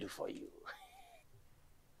can I do for you?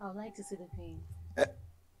 I would like to see the queen.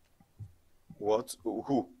 What?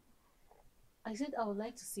 Who? I said I would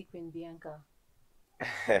like to see Queen Bianca.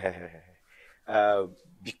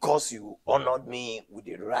 Because you honored me with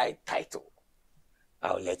the right title,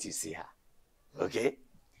 I'll let you see her. Okay?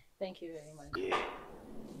 Thank you very much. Yeah.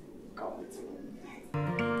 Come with me.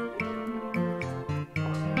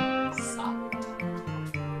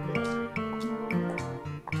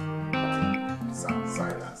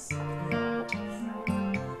 Silas.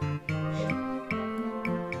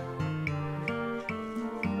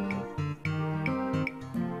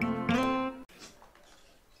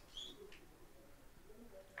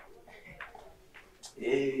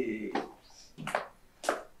 Hey.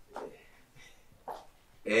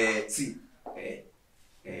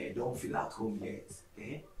 feel at home yet,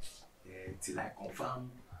 till I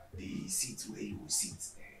confirm the seat where you will sit.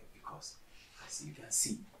 Because as you can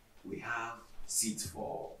see, we have seats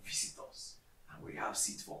for visitors and we have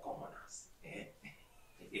seats for commoners.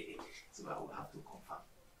 So I will have to confirm.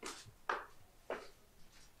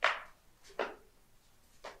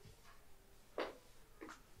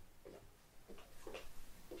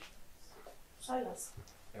 Silas,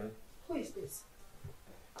 who is this?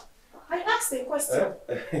 I asked a question.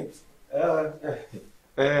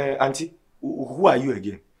 Auntie, who are you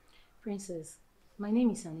again? Princess, my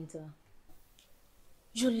name is Anita.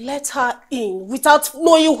 You let her in without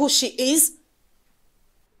knowing who she is?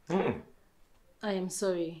 I am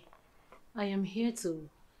sorry. I am here to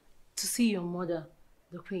see your mother,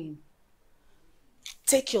 the queen.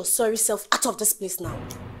 Take your sorry self out of this place now.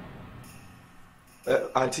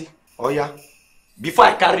 Auntie, oh yeah. Before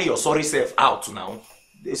I carry your sorry self out now,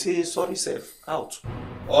 they say sorry self out.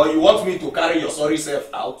 Or you want me to carry your sorry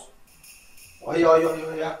self out? Oh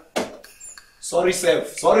yeah. Sorry self.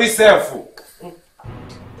 Sorry self.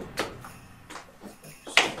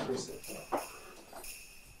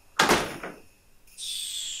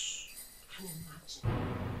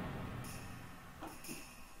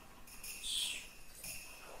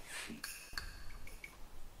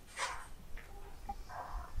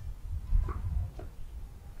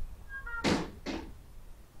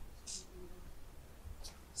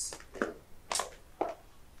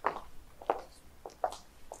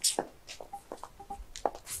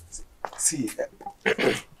 See,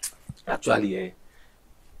 actually,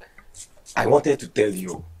 I wanted to tell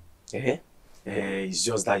you, it's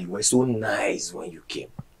just that you were so nice when you came.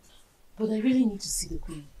 But I really need to see the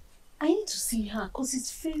queen. I need to see her because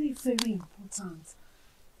it's very, very important.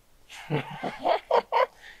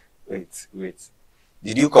 Wait.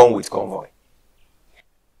 Did you come with convoy?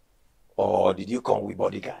 Or did you come with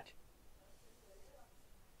bodyguard?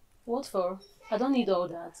 What for? I don't need all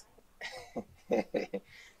that.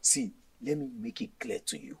 See, let me make it clear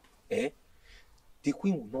to you. The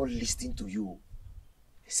queen will not listen to you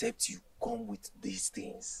except you come with these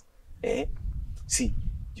things. See,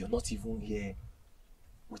 you're not even here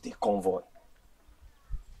with a convoy.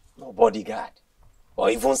 No bodyguard.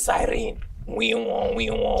 Or even siren.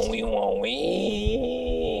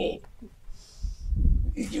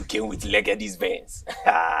 You came with Legady's Benz.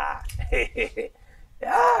 No.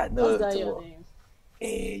 What's that your name?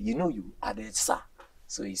 You know you added Sir.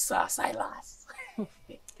 So it's Silas.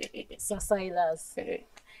 Sir Silas.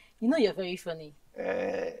 You know you're very funny.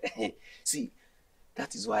 See,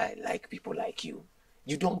 that is why I like people like you.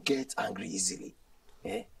 You don't get angry easily.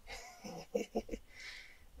 But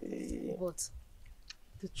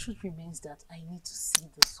the truth remains that I need to see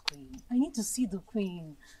this queen. I need to see the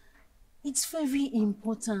queen. It's very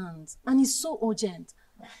important and it's so urgent.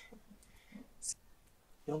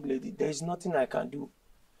 Young lady, there is nothing I can do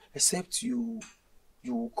except you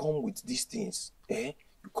come with these things. You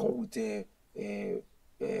come with a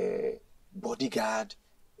bodyguard,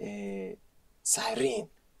 siren,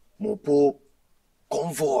 mopo,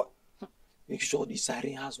 convoy. Make sure the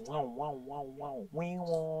siren has wow.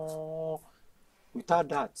 Without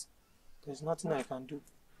that, there's nothing I can do.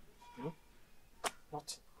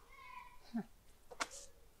 Nothing.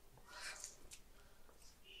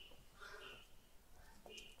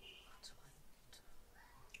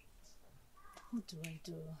 What do I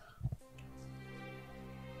do?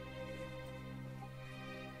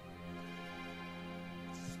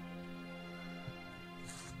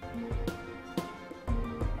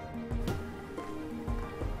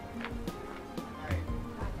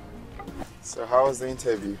 So how was the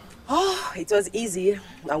interview? Oh, it was easy.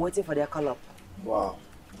 I'm waiting for their call-up. Wow.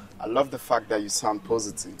 I love the fact that you sound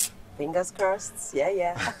positive. Fingers crossed.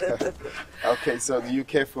 Yeah. Okay, so do you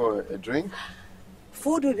care for a drink?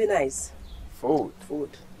 Food would be nice. Food?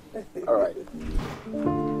 All right.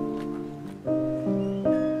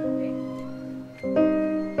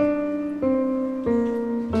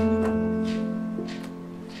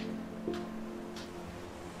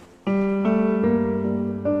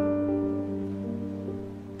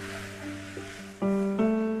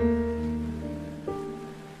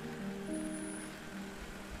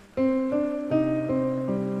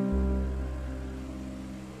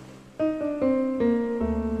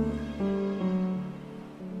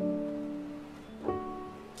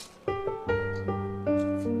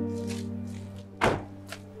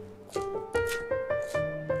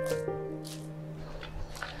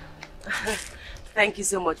 Thank you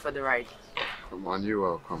so much for the ride. Come on, you're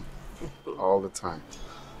welcome. All the time.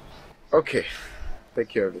 Okay, take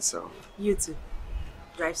care of yourself. You too.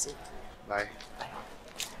 Drive safe. Bye.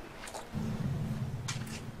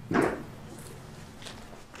 Bye.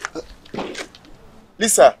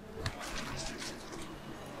 Lisa.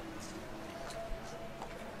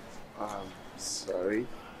 Sorry.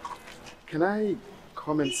 Can I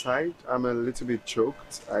come inside? I'm a little bit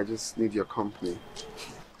choked. I just need your company.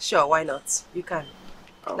 Sure, why not? You can.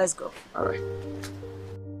 Oh. Let's go. All right.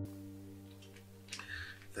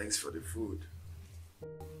 Thanks for the food.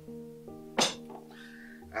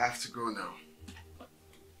 I have to go now.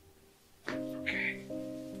 Okay. I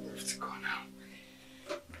have to go now.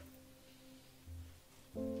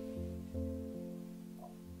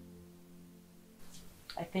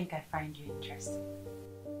 I think I find you interesting.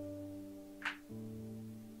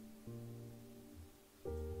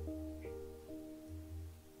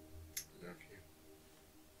 Love you.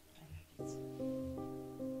 I love you too.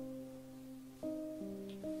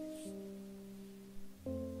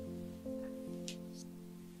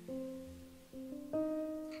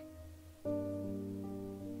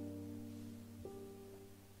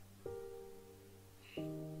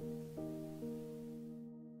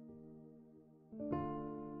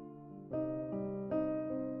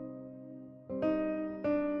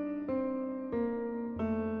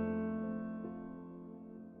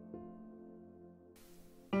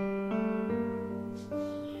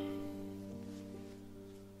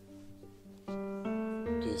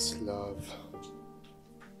 This love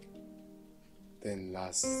didn't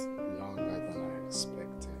last longer than I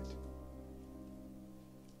expected.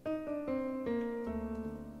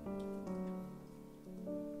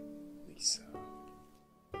 Lisa.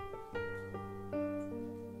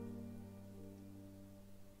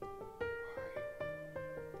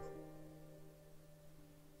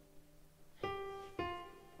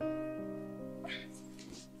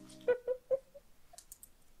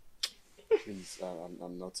 Please,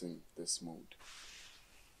 I'm not in this mood.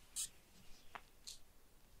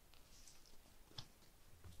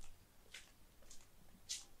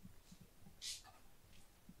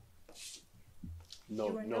 No,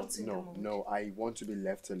 I want to be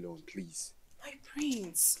left alone, please. My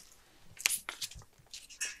prince.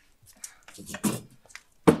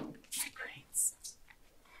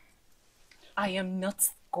 I am not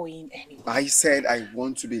going anywhere. I said I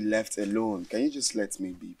want to be left alone. Can you just let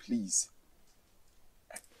me be, please?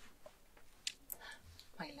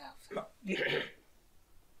 My love.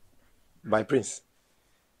 My prince,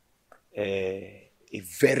 a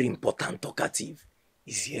very important talkative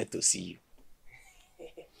is here to see you.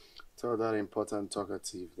 Tell that important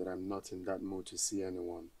talkative that I'm not in that mood to see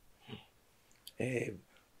anyone.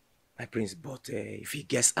 My prince, but if he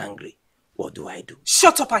gets angry, what do I do?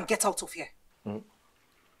 Shut up and get out of here.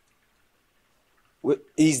 Well,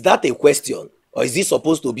 is that a question? Or is this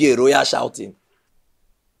supposed to be a royal shouting?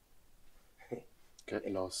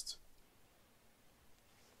 Get lost.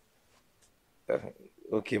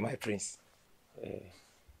 Okay, my prince.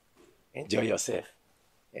 Enjoy yourself.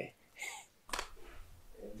 Enjoy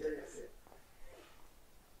yourself.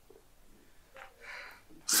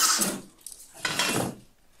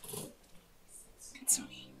 It's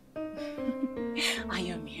me. I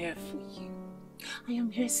am here for you. I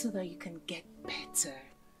am here so that you can get better.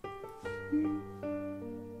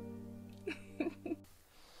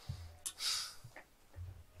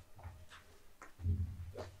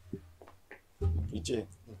 Iche.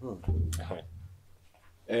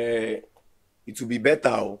 It will be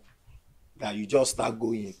better that you just start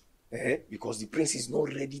going. Because the prince is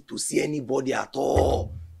not ready to see anybody at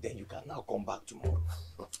all. Then you can now come back tomorrow.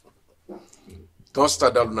 Don't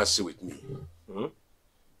start that lunacy with me.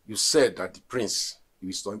 You said that the prince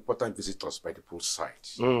is no important visitors by the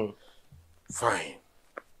poolside. Fine.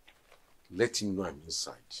 Let him know I'm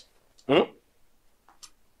inside.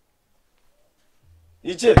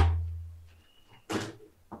 Iche.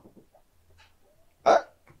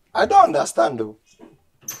 I don't understand though.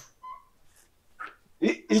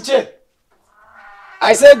 Iche.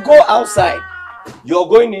 I said go outside. You're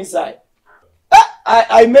going inside.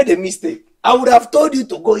 I made a mistake. I would have told you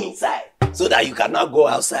to go inside so that you cannot go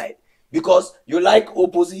outside. Because you like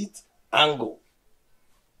opposite angle.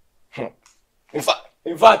 In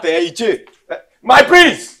fact, Iche, my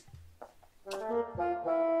prince!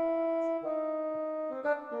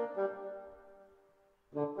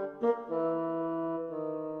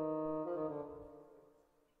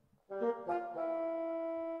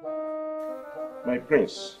 My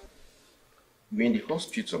prince, you're in the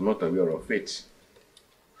hospital, I'm not aware of it.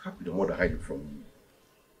 How could the mother hide it from you?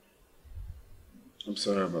 I'm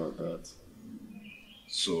sorry about that.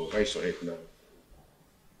 So, how is your head now?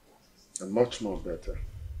 I'm much more better.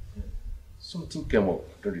 Something came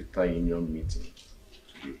up during the Thai Union meeting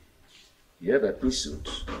today. You had that you should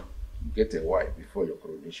get a wife before your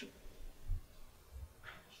coronation.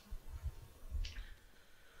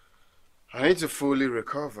 I need to fully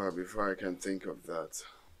recover before I can think of that.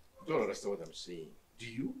 You don't understand what I'm saying, do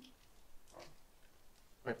you?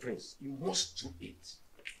 My prince, you must do it.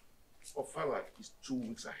 Ofala is 2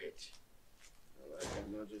 weeks ahead. Well, I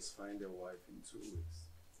cannot just find a wife in 2 weeks.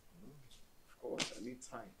 Of course, I need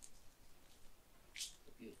time.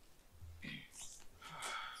 Okay.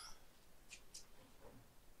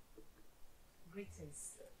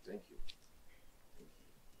 Greetings. Thank you.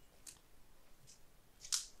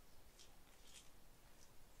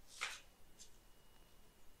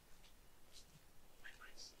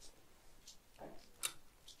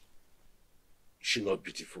 Is she not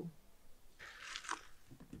beautiful?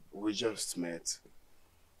 We just met.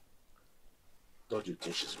 Don't you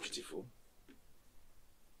think she's beautiful?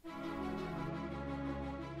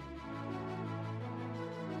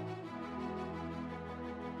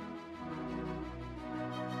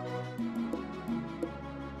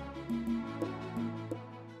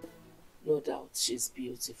 No doubt she's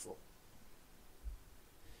beautiful.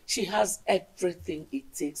 She has everything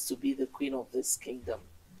it takes to be the queen of this kingdom.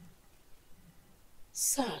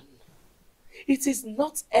 Son, it is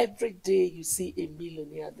not every day you see a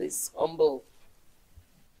millionaire this humble.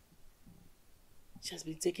 She has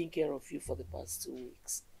been taking care of you for the past 2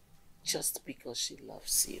 weeks, just because she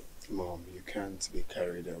loves you. Mom, you can't be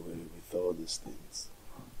carried away with all these things.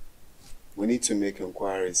 We need to make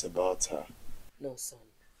inquiries about her. No, son.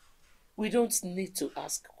 We don't need to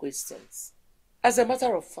ask questions. As a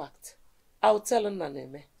matter of fact, I'll tell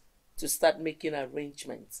Naneme to start making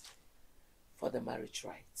arrangements for the marriage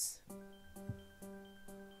rites.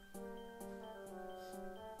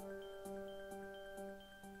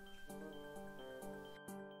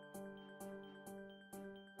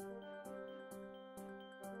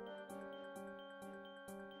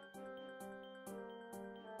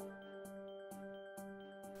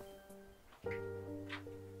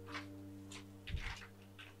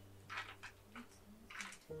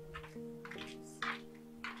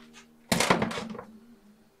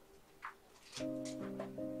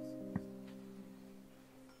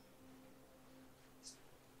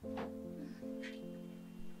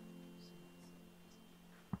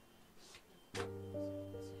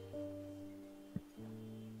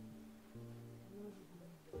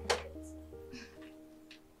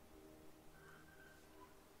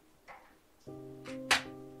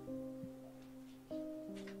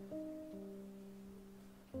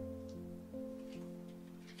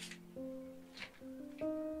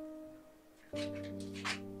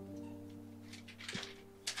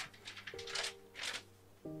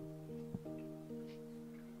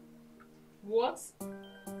 What?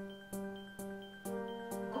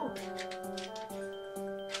 Go.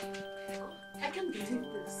 I can't believe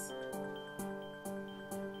this.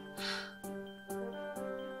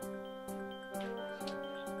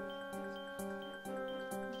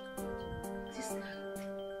 This guy.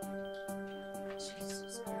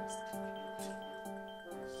 Jesus Christ.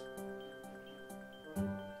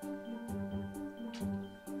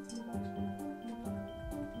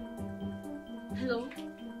 Hello?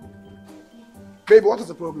 Babe, what is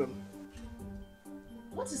the problem?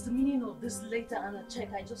 What is the meaning of this letter and a check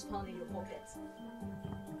I just found in your pocket?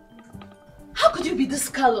 How could you be this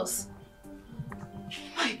callous?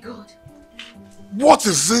 My God. What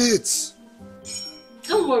is it?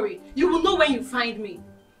 Don't worry, you will know when you find me.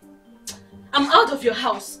 I'm out of your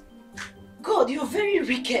house. God, you're very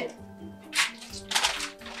wicked.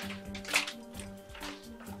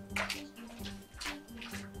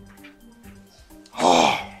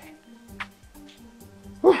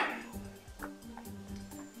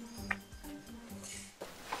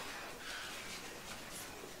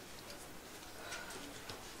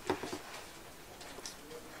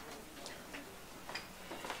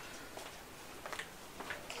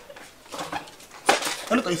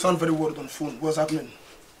 Anita, you sound very worried on the phone. What's happening?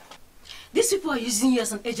 These people are using you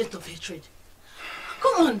as an agent of hatred.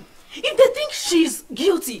 Come on, if they think she's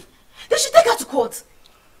guilty, they should take her to court.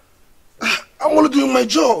 I'm only doing my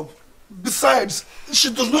job. Besides,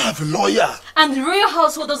 she does not have a lawyer. And the royal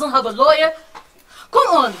household doesn't have a lawyer? Come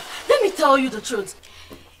on, let me tell you the truth.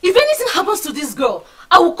 If anything happens to this girl,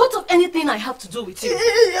 I will cut off anything I have to do with you.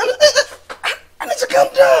 I need to calm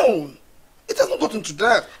down. It has not gotten to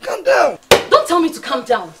that. Calm down. Don't tell me to calm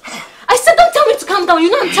down. I said don't tell me to calm down.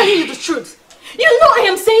 You know I'm telling you the truth. You know I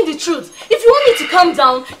am saying the truth. If you want me to calm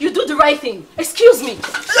down, you do the right thing. Excuse me.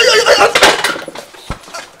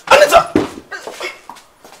 Anita!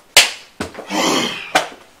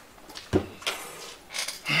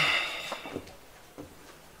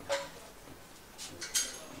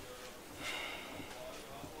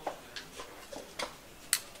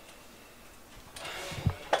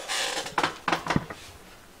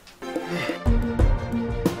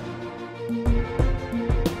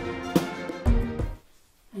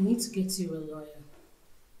 get you a lawyer.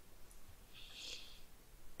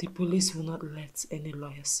 The police will not let any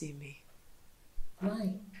lawyer see me.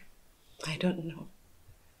 Why? I don't know.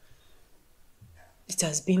 It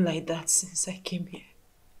has been like that since I came here.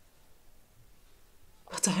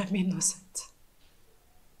 But I am innocent.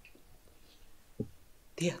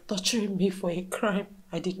 They are torturing me for a crime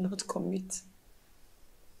I did not commit.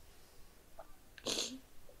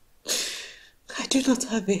 I do not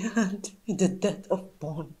have a hand in the death of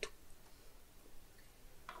Bond.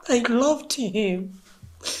 I loved him.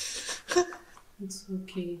 It's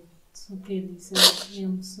okay. It's okay, Lisa. I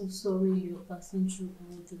am so sorry you're passing through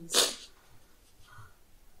all this.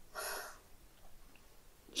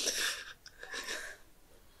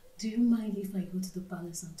 Do you mind if I go to the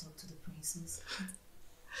palace and talk to the princess?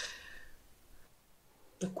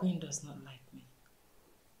 The queen does not like me.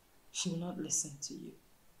 She will not listen to you.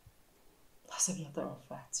 As a matter of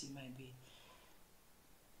fact, you might be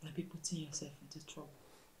putting yourself into trouble.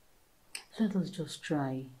 Let us just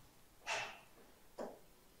try.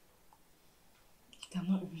 You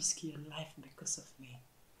cannot risk your life because of me.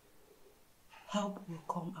 Help will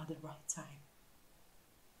come at the right time.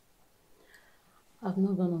 I've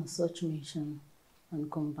not gone on such mission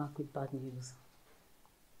and come back with bad news.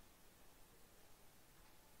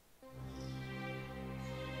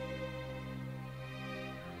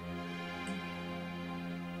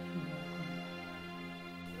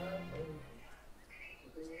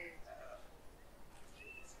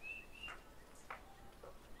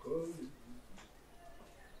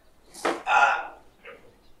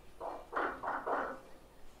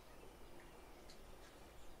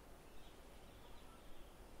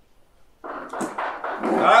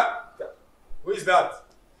 Who is that?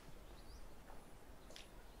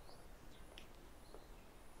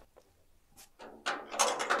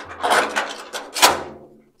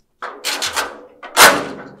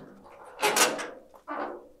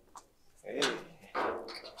 Hey.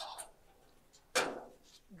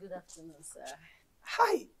 Good afternoon, sir.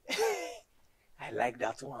 Hi. I like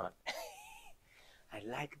that one. I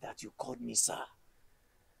like that you called me sir.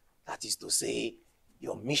 That is to say,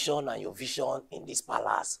 your mission and your vision in this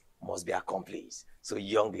palace must be accomplished. So,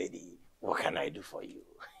 young lady, what can I do for you?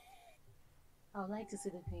 I would like to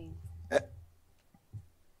see the queen.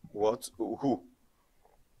 What? Who?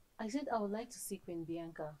 I said I would like to see Queen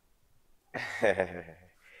Bianca.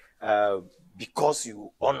 Because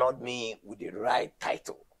you honored me with the right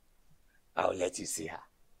title, I'll let you see her.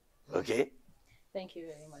 Okay? Thank you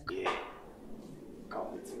very much. Yeah.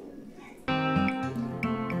 Come with me.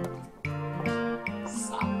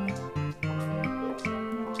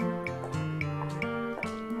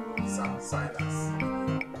 Silas.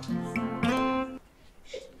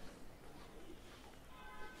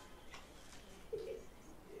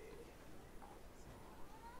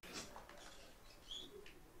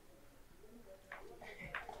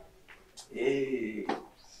 Hey.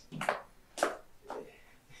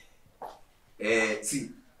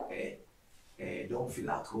 See, don't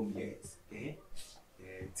feel at home yet.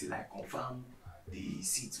 Till I confirm the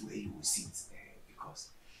seat where you will sit. Because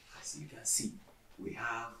as you can see, we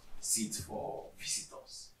have seats for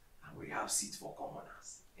visitors and we have seats for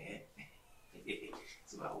commoners.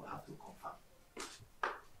 So I will have to confirm.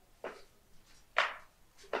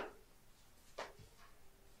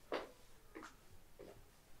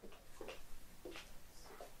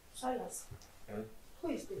 Silas, who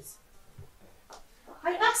is this?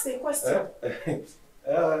 I asked a question.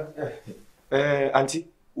 Auntie,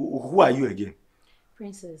 who are you again?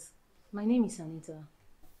 Princess, my name is Anita.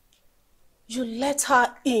 You let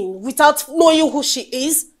her in without knowing who she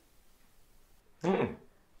is? I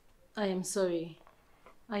am sorry.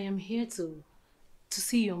 I am here to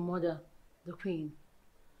see your mother, the queen.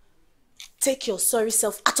 Take your sorry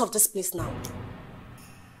self out of this place now.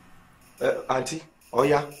 Auntie, oh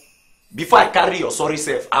yeah. Before I carry your sorry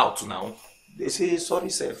self out now, they say sorry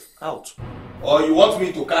self out. Or you want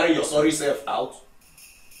me to carry your sorry self out?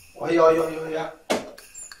 Oh yeah.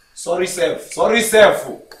 Sorry self. Sorry self.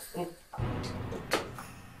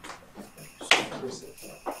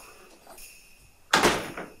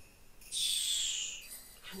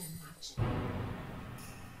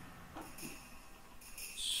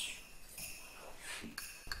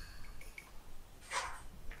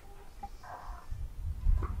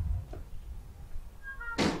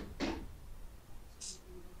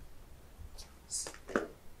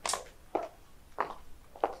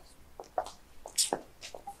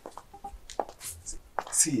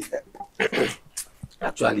 See,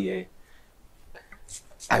 actually,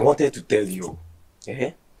 I wanted to tell you,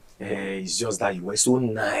 it's just that you were so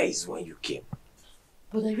nice when you came.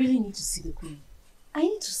 But I really need to see the queen. I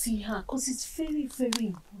need to see her because it's very, very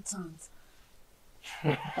important.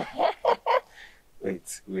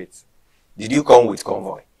 Wait. Did you come with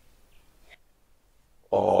convoy?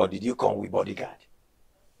 Or did you come with bodyguard?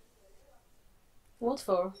 What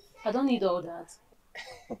for? I don't need all that.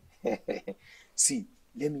 See,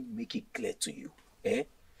 let me make it clear to you.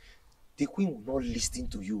 The queen will not listen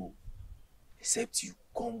to you except you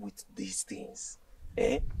come with these things.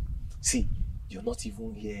 See, you're not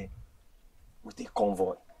even here with a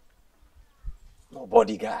convoy. No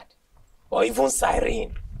bodyguard. Or even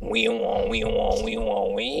siren. We want.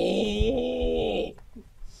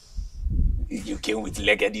 You came with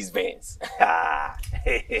Legady's veins. No.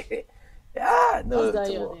 What's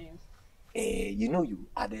that your name? You know you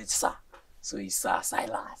added Sir. So it's Sir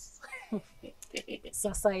Silas.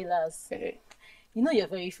 Sir Silas. You know you're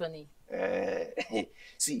very funny.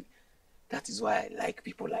 See, that is why I like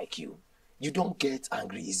people like you. You don't get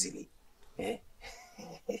angry easily.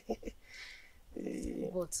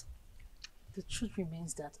 But the truth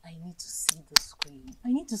remains that I need to see this queen.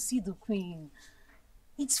 I need to see the queen.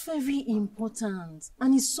 It's very important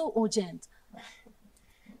and it's so urgent.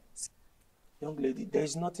 Young lady, there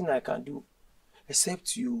is nothing I can do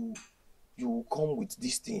except you come with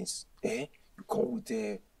these things. You come with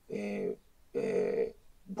a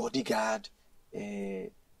bodyguard,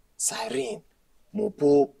 siren,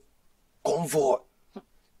 mopo, convoy.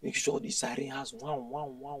 Make sure the siren has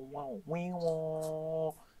wow.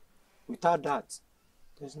 Without that,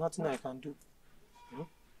 there's nothing I can do.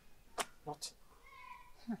 Nothing.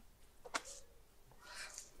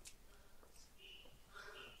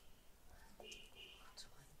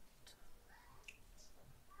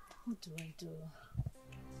 What do I do?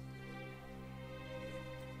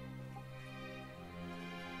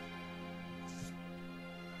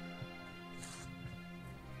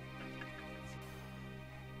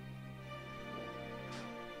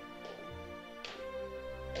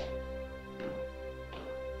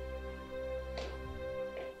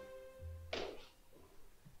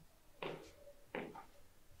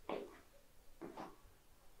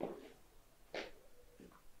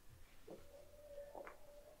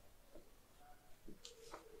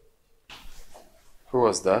 Who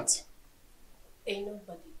was that? Ain't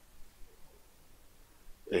nobody.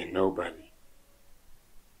 Ain't nobody.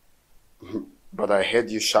 But I heard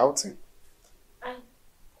you shouting. I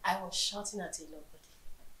was shouting at a nobody.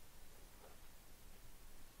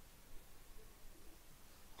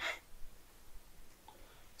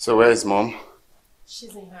 So where is Mom?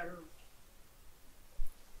 She's in her room.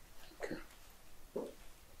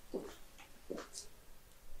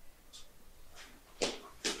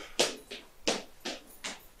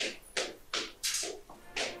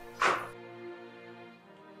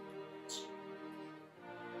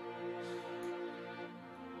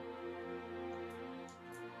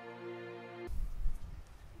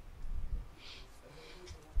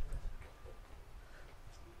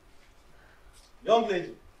 Young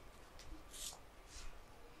lady,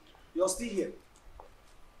 you're still here.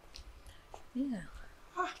 Yeah.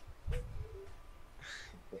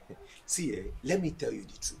 See, let me tell you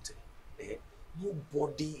the truth.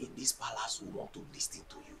 Nobody in this palace will want to listen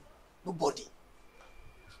to you. Nobody.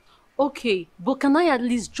 Okay, but can I at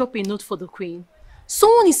least drop a note for the queen?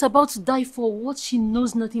 Someone is about to die for what she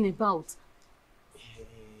knows nothing about.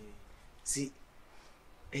 See,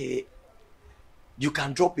 you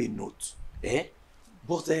can drop a note,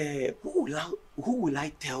 but who will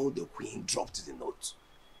I tell the queen dropped the note?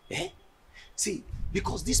 See,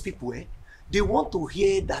 because these people, they want to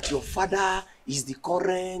hear that your father is the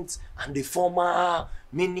current and the former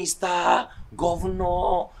minister,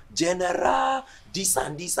 governor, general, this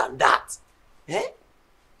and that.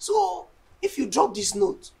 So, if you drop this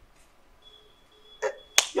note,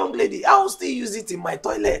 young lady, I will still use it in my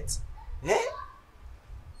toilet.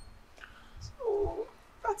 So,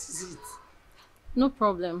 that is it. No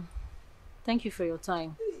problem. Thank you for your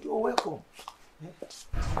time. You're welcome.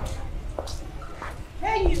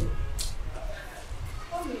 Hey, you!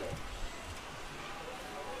 Come here.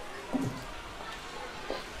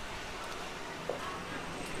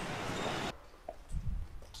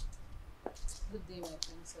 Good day, my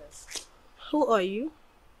princess. Who are you?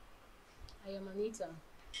 I am Anita.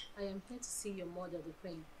 I am here to see your mother, the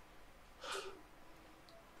queen.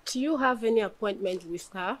 Do you have any appointment with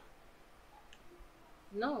her?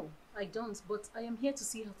 No, I don't, but I am here to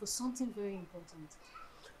see her for something very important.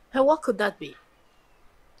 And what could that be?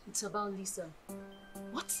 It's about Lisa.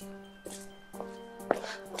 What?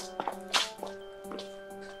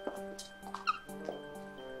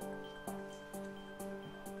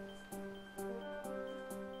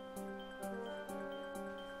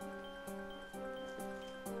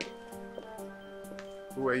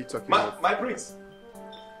 Who are you talking with? My prince.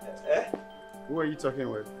 Who are you talking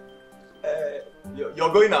with?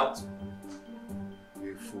 You're going out.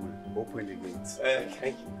 You fool. Open the gate.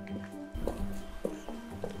 Thank you.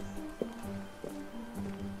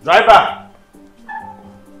 Driver!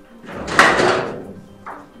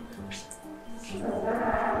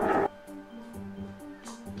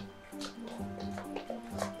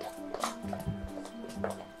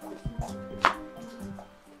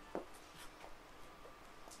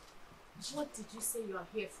 What did you say you are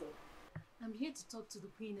here for? I'm here to talk to the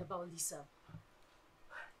Queen about Lisa.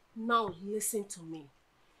 Now listen to me.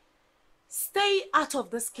 Stay out of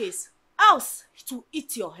this case, else it will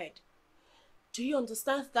eat your head. Do you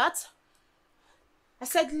understand that? I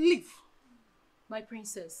said leave. My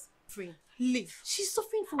princess, free. Leave. She's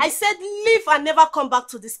suffering from... I said leave and never come back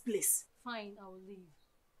to this place. Fine, I will leave.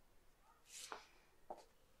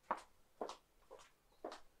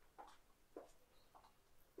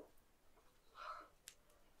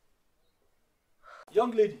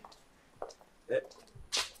 Young lady,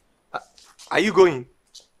 are you going?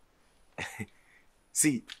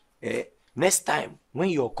 See, next time when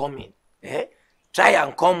you're coming, try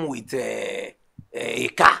and come with a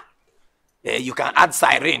car. You can add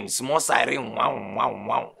siren, small siren, wow, wow,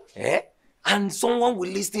 wow. And someone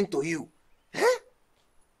will listen to you.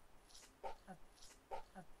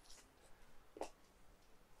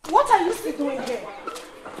 What are you still doing here?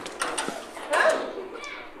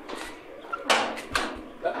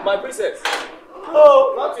 My princess.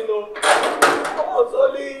 No, nothing, no. I was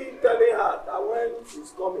only telling her that when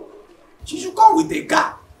she's coming, she should come with a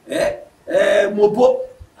car. Mobo.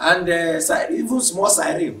 And even small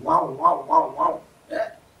siren. Wow, wow, wow, wow.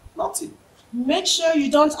 Nothing. Make sure you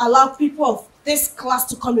don't allow people of this class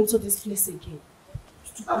to come into this place again.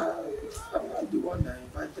 I'm not the one that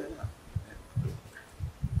invited her.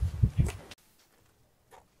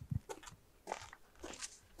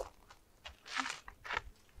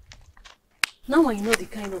 Now I know the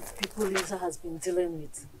kind of people Lisa has been dealing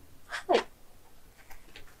with. Hi.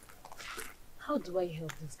 How do I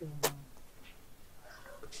help this girl now?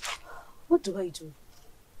 What do I do?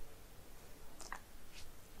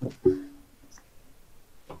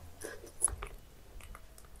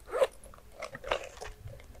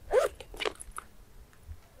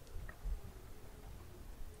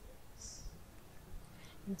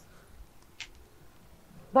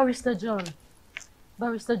 Barrister John.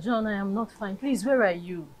 Barrister John, I am not fine. Please, where are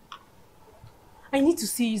you? I need to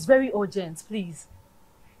see you. It's very urgent, please.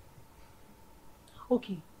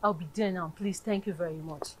 Okay, I'll be there now. Please, thank you very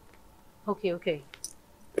much. Okay, okay.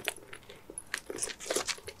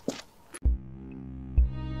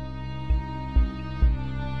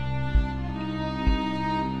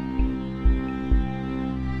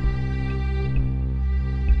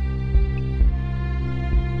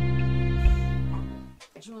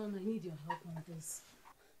 John, I need your help on this.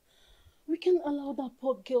 We can't allow that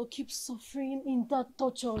poor girl keep suffering in that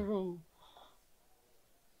torture room.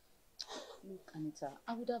 Look, Anita,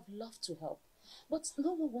 I would have loved to help, but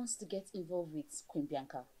no one wants to get involved with Queen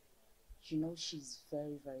Bianca. You know she's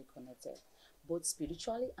very, very connected, both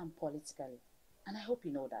spiritually and politically. And I hope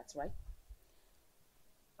you know that, right?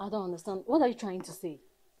 I don't understand. What are you trying to say?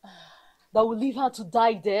 That we'll leave her to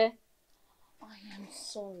die there? I am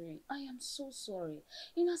sorry. I am so sorry.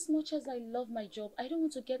 In as much as I love my job, I don't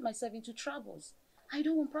want to get myself into troubles. I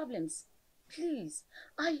don't want problems. Please.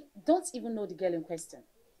 I don't even know the girl in question.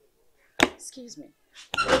 Excuse me.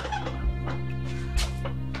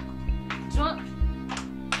 John.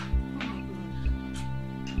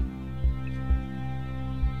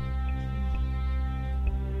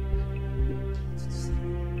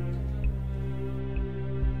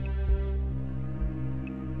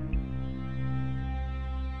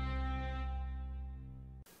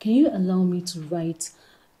 Can you allow me to write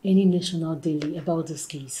any national daily about this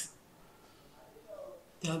case?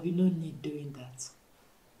 There will be no need doing that.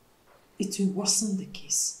 It will worsen the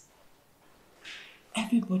case.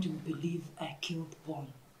 Everybody will believe I killed Bon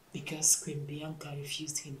because Queen Bianca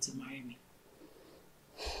refused him to marry me.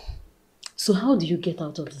 So how do you get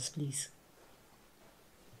out of this place?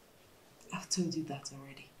 I've told you that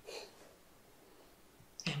already.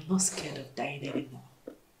 I'm not scared of dying anymore.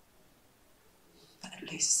 At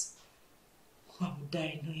least I will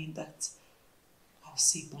die knowing that I'll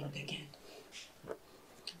see Bond again.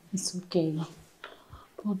 It's okay.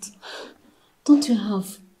 But don't you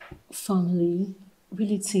have family,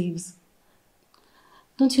 relatives?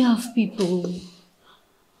 Don't you have people?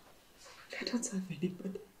 I don't have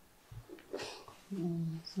anybody.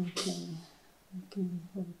 It's okay. Okay,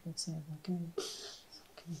 okay. It's okay.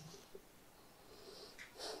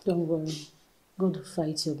 Don't worry. Go to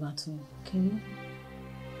fight your battle, okay?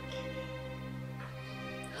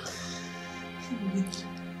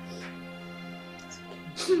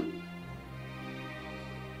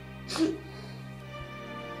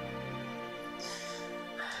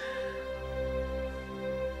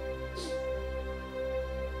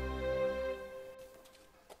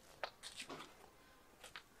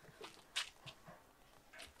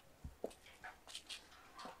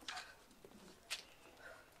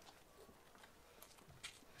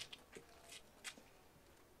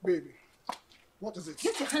 Baby, what is it?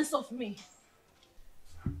 Get your hands off me.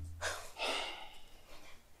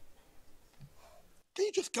 Can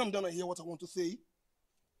you just calm down and hear what I want to say?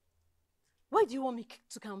 Why do you want me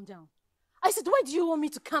to calm down? I said, why do you want me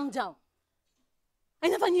to calm down? I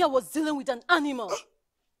never knew I was dealing with an animal.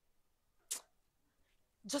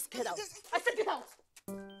 Just get out. I said get out.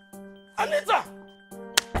 Anita!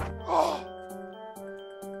 Oh.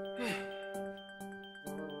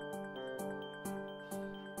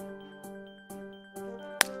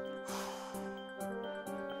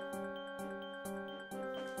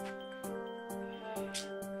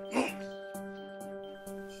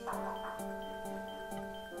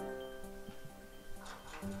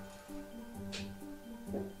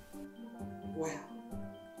 Well,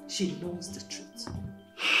 she knows the truth.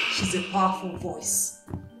 She's a powerful voice.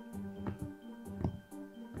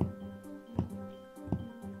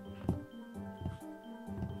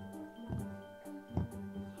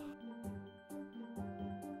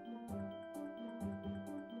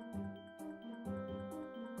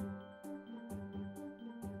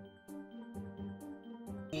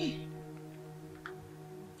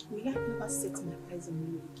 Will I never set my eyes on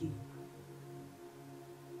you again?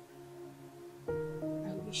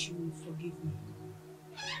 I wish you would forgive me.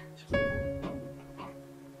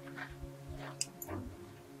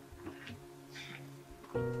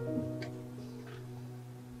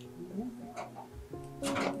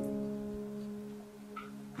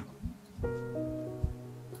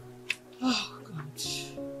 Oh, God.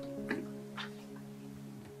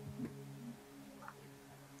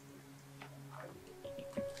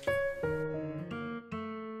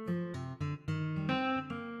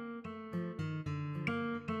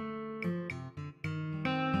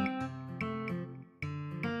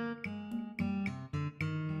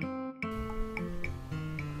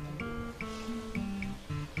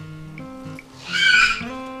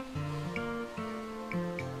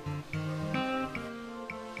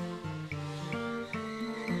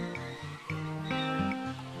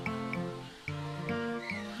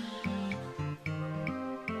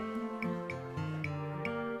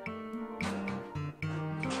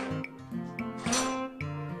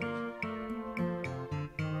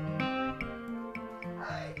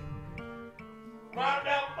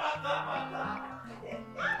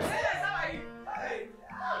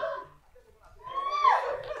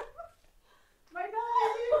 My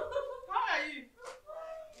darling, how are you?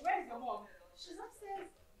 Where's your mom? She's upstairs.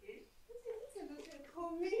 Okay. This is for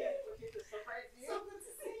me. Okay, to surprise you. So good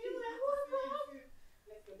to see you.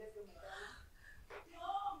 Let's go, my darling.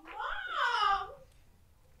 Oh, Mom!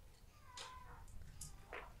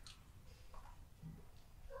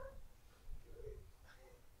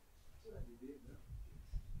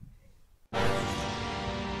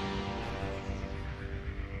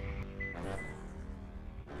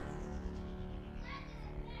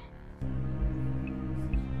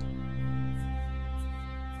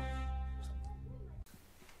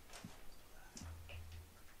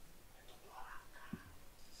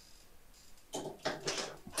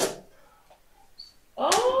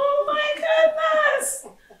 Oh my goodness!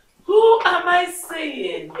 Who am I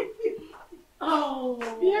seeing? Oh,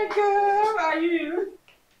 Bianca, how are you?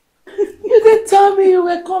 You didn't tell me you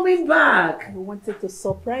were coming back. I wanted to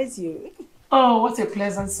surprise you. Oh, what a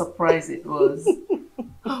pleasant surprise it was.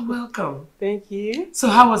 Oh, welcome. Thank you. So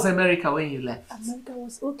how was America when you left? America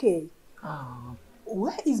was okay. Oh.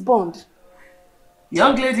 Where is Bond?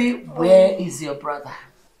 Young lady, where is your brother?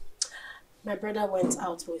 My brother went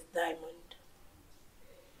out with Diamond.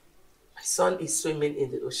 My son is swimming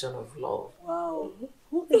in the ocean of love. Wow.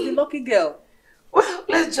 Who is the lucky girl? Well,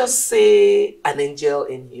 let's just say an angel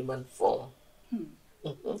in human form.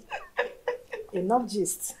 Enough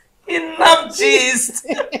gist. Enough gist.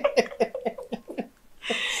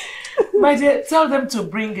 My dear, tell them to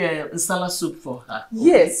bring nsala soup for her.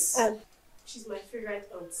 Yes. She's my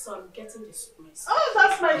favorite aunt, so I'm getting the soup myself. Oh,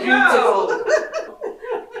 that's my girl. Beautiful.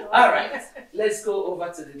 All right, let's go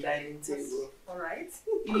over to the dining table. All right.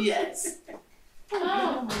 Yes.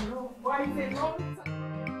 Oh, no. Why is it long time?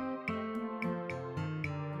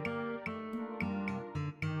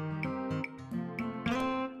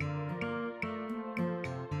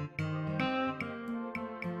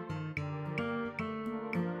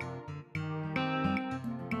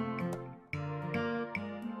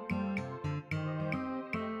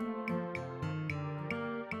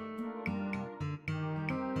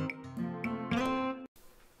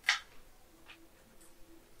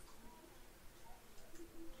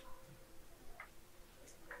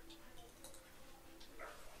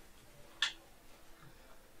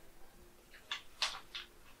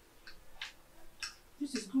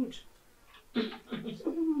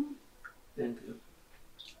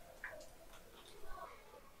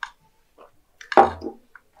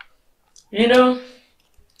 You know,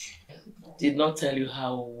 did not tell you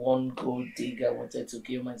how one gold digger wanted to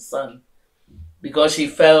kill my son because she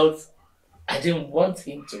felt I didn't want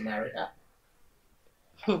him to marry her.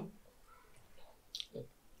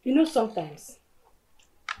 You know, sometimes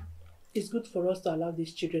it's good for us to allow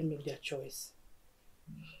these children make their choice.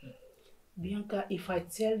 Bianca, if I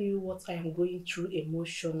tell you what I am going through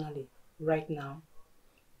emotionally right now,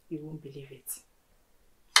 you won't believe it.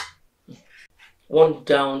 One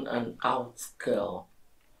down and out girl.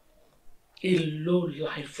 A low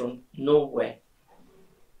life from nowhere.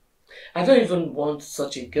 I don't even want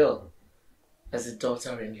such a girl as a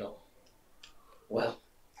daughter-in-law. Well,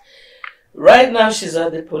 right now she's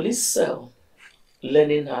at the police cell,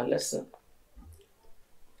 learning her lesson.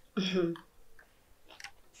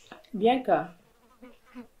 Bianca,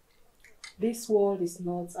 this world is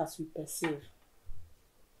not as we perceive.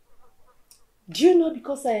 Do you know,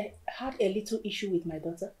 because I had a little issue with my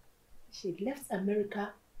daughter, she left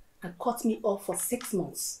America and cut me off for 6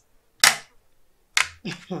 months.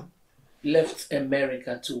 Left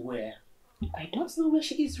America to where? I don't know where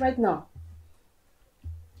she is right now.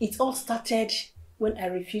 It all started when I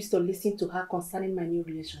refused to listen to her concerning my new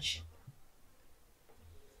relationship.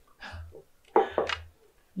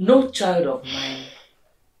 No child of mine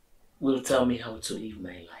will tell me how to live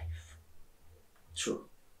my life. True.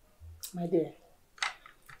 My dear,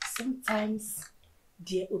 sometimes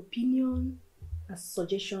their opinion and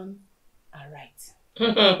suggestion are right.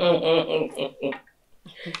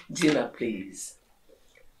 Gina, please.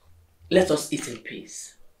 Let us eat in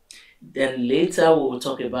peace. Then later we will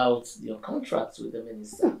talk about your contract with the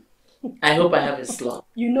minister. I hope I have a slot.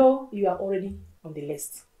 You know you are already on the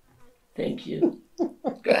list. Thank you.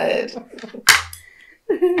 Go ahead.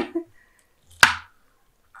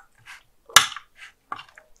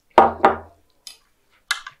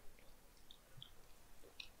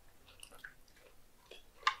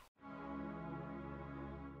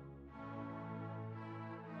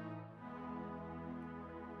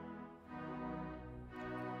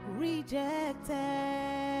 Rejected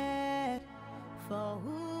for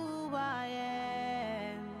who I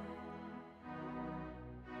am,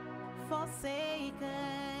 forsaken,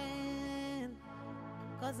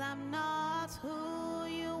 'cause I'm not who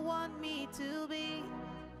you want me to be.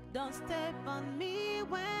 Don't step on me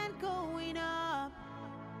when going up,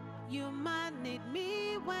 you might need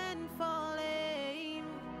me when falling.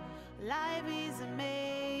 Life is a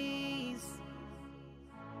maze,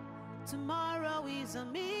 tomorrow is a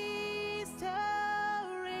mystery.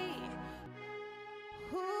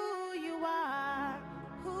 Who you are,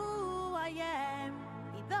 who I am,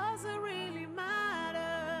 it doesn't really matter.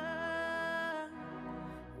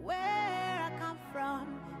 Where I come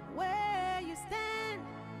from, where you stand,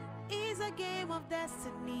 is a game of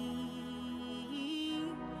destiny.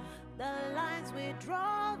 The lines we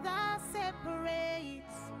draw that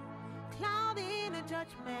separates, clouding a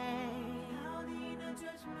judgment.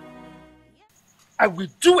 I will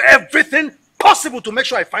do everything possible to make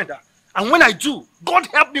sure I find her. And when I do, God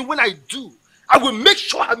help me when I do, I will make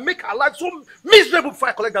sure I make her life so miserable before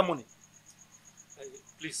I collect that money.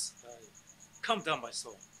 Please, calm down, my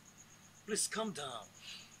son. Please, calm down.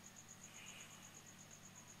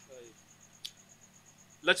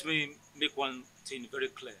 Let me make one thing very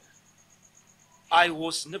clear. I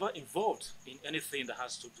was never involved in anything that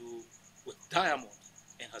has to do with Diamond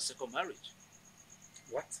and her second marriage.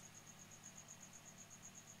 What?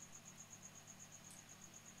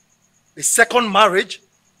 The second marriage?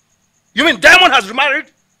 You mean Diamond has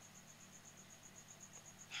remarried?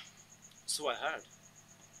 So I heard.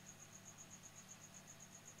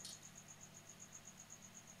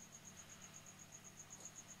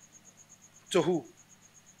 To who?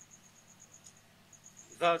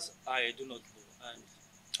 That I do not know, and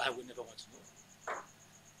I will never want to know.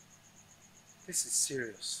 This is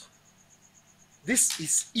serious. This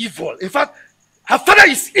is evil. In fact, her father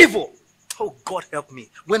is evil. Oh, God help me.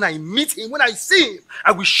 When I meet him, when I see him,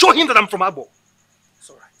 I will show him that I'm from Abo. It's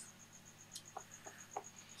all right.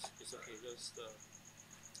 It's okay. Just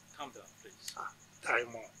calm down, please.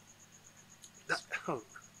 Diamond.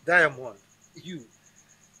 Diamond. You.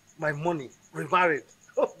 My money. Remarried.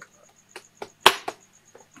 Oh, God.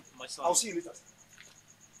 My son. I'll see you later.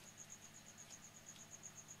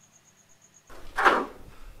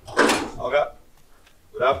 Okay.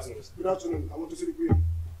 Good afternoon. Good afternoon. I want to see the queen.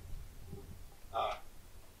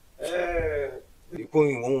 The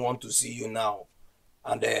queen won't want to see you now.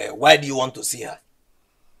 And why do you want to see her?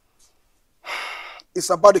 It's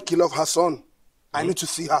about the kill of her son. I need to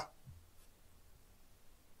see her.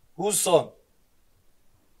 Whose son?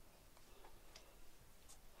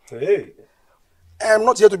 Hey. I am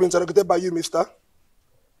not here to be interrogated by you, mister.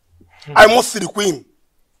 I must see the queen.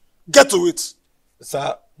 Get to it.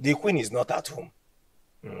 Sir, the queen is not at home.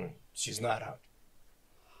 She's not around.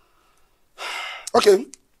 Okay,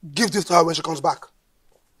 give this to her when she comes back.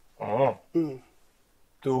 Oh. To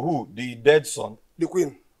who? The dead son? The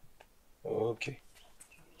queen. Okay.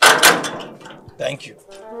 Thank you.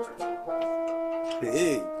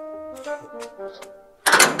 Hey.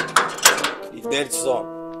 The dead son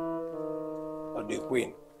of the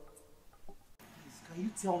queen. Can you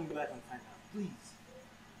tell me where I can find her, please?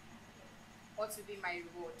 What will be my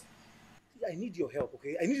reward? I need your help,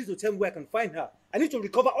 okay? I need you to tell me where I can find her. I need to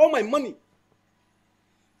recover all my money.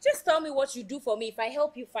 Just tell me what you do for me if I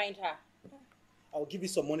help you find her. I'll give you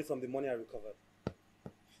some money from the money I recovered.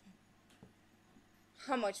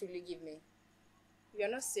 How much will you give me? You're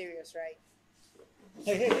not serious, right?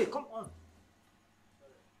 Hey, come on.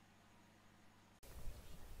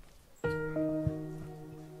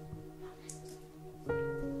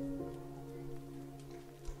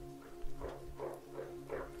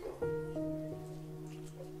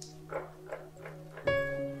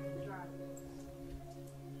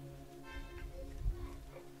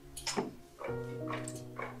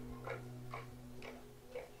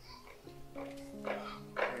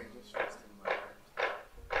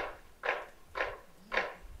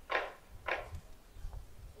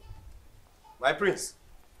 My prince.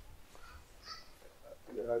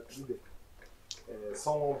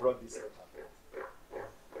 Someone brought this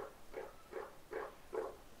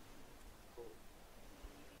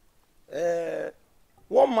letter.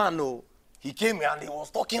 One man, he came here and he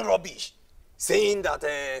was talking rubbish, saying that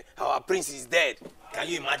our prince is dead. Can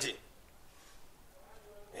you imagine?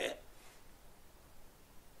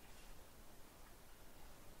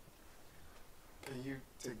 Can you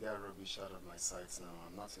take that rubbish out of my sight now?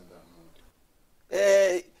 I'm not in that mood.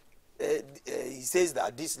 He says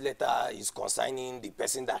that this letter is concerning the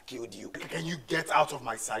person that killed you. Can you get out of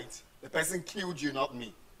my sight? The person killed you, not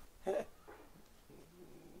me.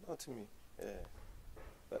 Not me.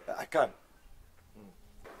 I can.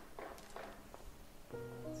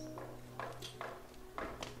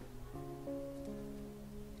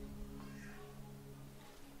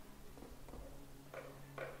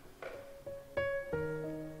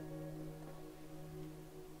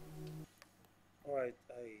 Alright,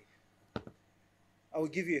 I will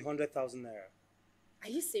give you 100,000 naira. Are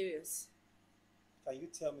you serious? Can you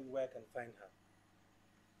tell me where I can find her?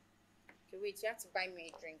 Okay, wait, you have to buy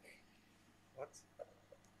me a drink. What?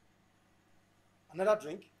 Another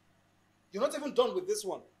drink? You're not even done with this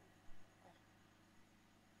one.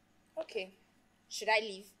 Okay. Should I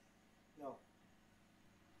leave? No.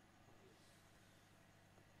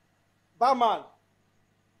 Barman!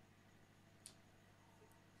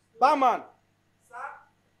 Barman! Sir?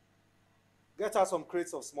 Get her some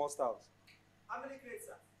crates of small stouts. How many crates,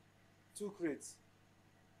 sir? 2 crates.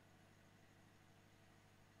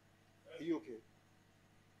 Are you okay?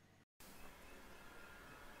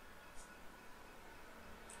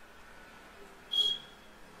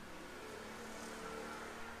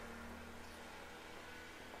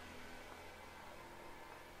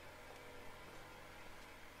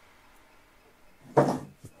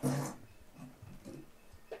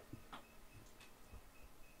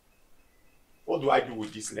 What do I do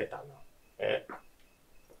with this letter now?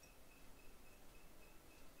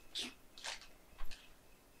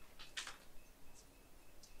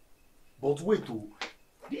 But wait,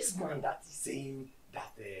 this man that is saying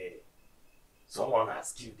that someone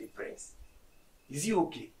has killed the prince, is he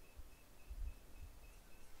okay?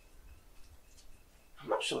 I'm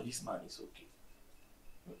not sure this man is okay.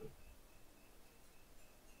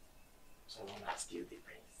 Someone has killed the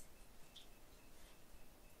prince.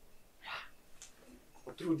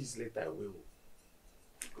 But through this letter, I will.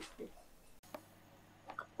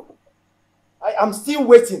 I am still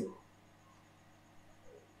waiting.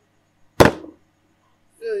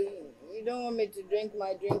 So, you don't want me to drink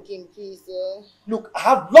my drink in peace, eh? Look, I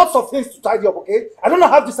have lots of things to tidy up, okay? I don't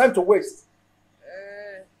have this time to waste.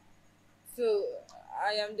 So,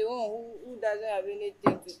 I am the one who doesn't have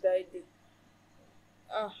anything to tidy.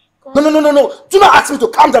 No. Do not ask me to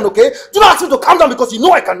calm down, okay? Do not ask me to calm down because you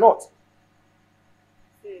know I cannot.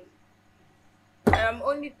 See, I am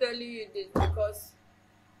only telling you this because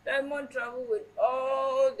Diamond traveled with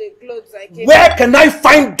all the clothes I came. Where can I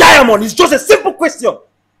find Diamond? It's just a simple question.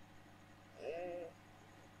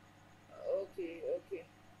 Okay.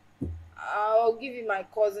 I'll give you my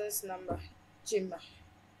cousin's number, Chima.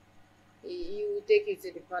 He will take you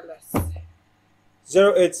to the palace.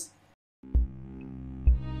 08.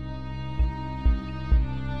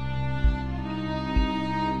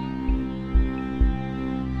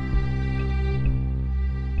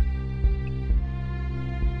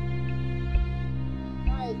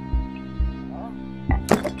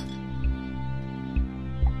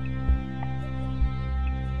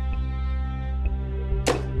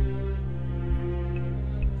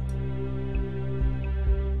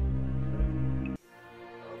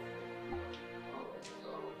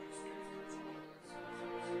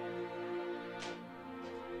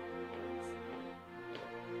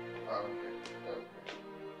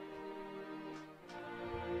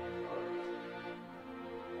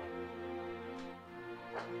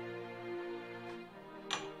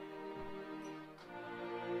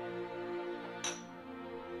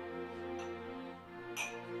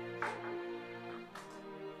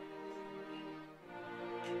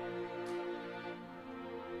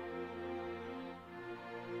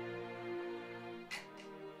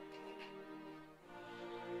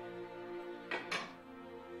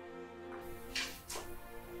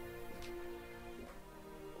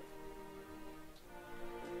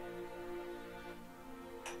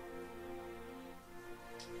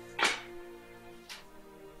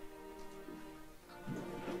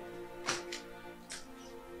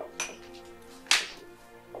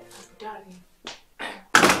 Darling,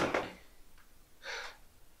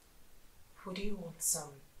 would you want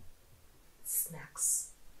some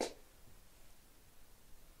snacks?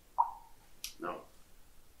 No.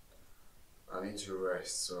 I need to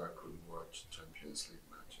rest so I could watch Champions League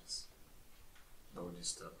matches. No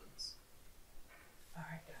disturbance.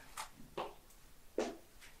 Alright, darling.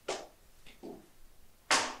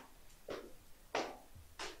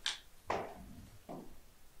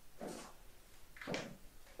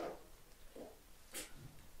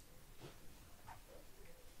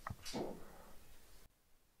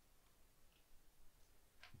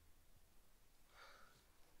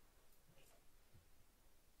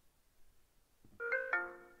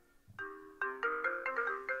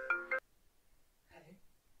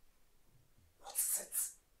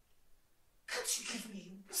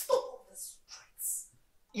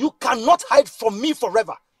 You cannot hide from me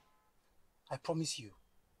forever. I promise you,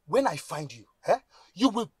 when I find you, you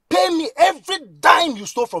will pay me every dime you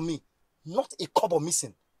stole from me. Not a kobo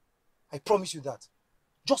missing. I promise you that.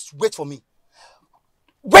 Just wait for me.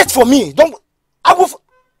 Wait for me.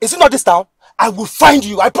 Is it not this town? I will find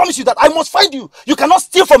you. I promise you that. I must find you. You cannot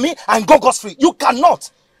steal from me and go God's free. You cannot.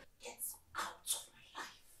 Get out of my life.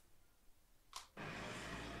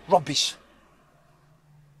 Rubbish.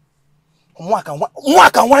 More I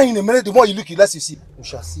can whine in a minute, the more you look, the less you see. We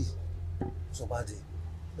shall see. So bad.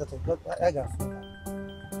 I got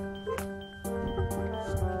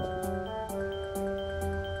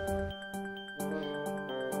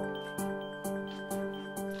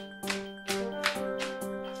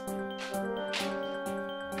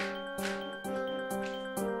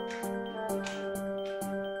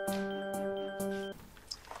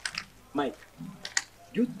Mike,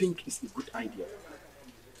 do you think it's a good idea?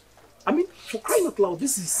 I mean, for crying out loud,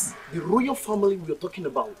 this is the royal family we're talking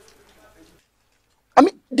about. I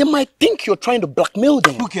mean, they might think you're trying to blackmail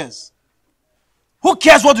them. Who cares? Who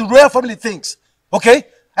cares what the royal family thinks? Okay?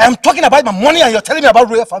 I am talking about my money and you're telling me about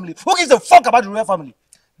royal family. Who gives a fuck about the royal family?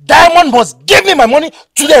 Diamond must give me my money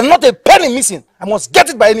today, not a penny missing. I must get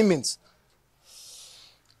it by any means.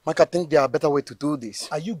 Mike, I think there are better ways to do this.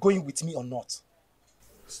 Are you going with me or not?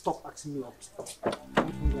 Stop asking me up.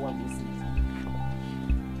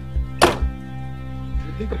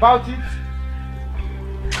 You think about it?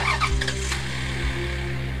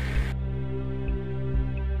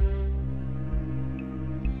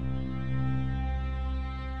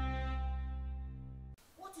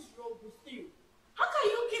 What is wrong with you? How can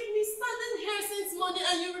you keep me standing here since morning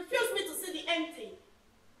and you refuse me to see the empty?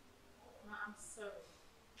 Ma, I'm sorry.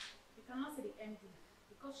 You cannot see the empty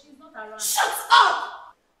because she's not around. Shut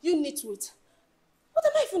up! You nitwit. What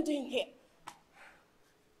am I even doing here?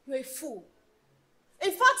 You're a fool. In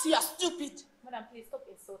fact, you are stupid. Madam, please stop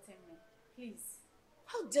insulting me. Please.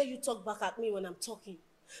 How dare you talk back at me when I'm talking?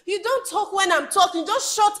 You don't talk when I'm talking.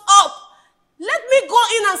 Just shut up. Let me go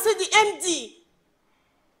in and see the MD.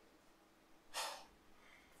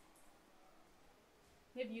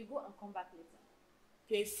 Maybe you go and come back later.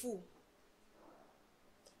 You're a fool.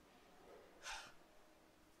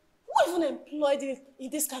 Who even employed you in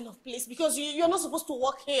this kind of place? Because you're not supposed to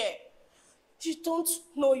work here. You don't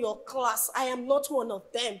know your class. I am not one of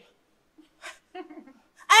them. I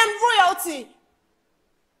am royalty.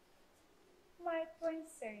 My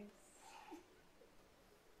princess.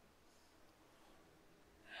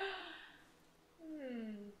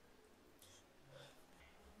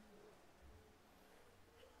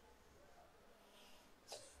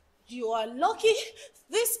 You are lucky.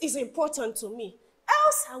 This is important to me.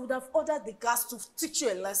 Else, I would have ordered the guards to teach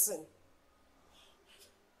you a lesson.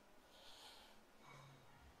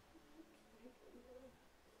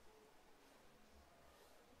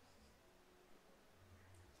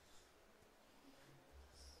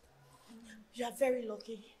 You are very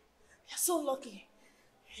lucky. You're so lucky.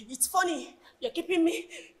 It's funny. You keep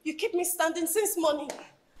me standing since morning.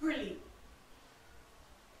 Really.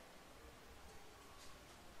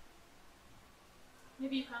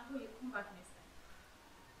 you can go, you come back next time.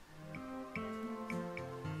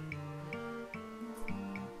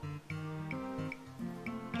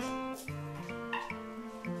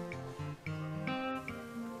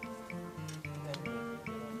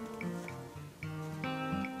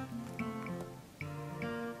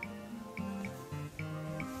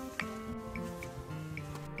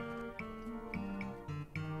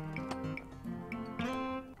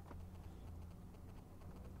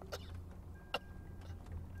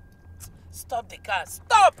 Stop the car.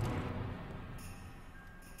 Stop!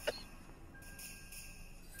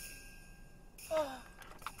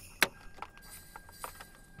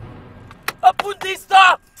 Open this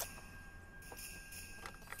door!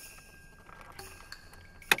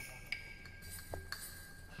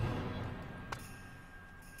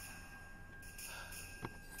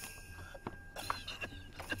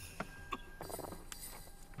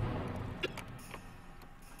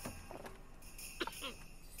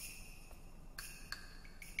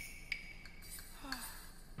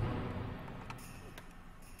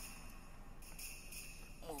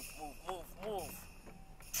 Move.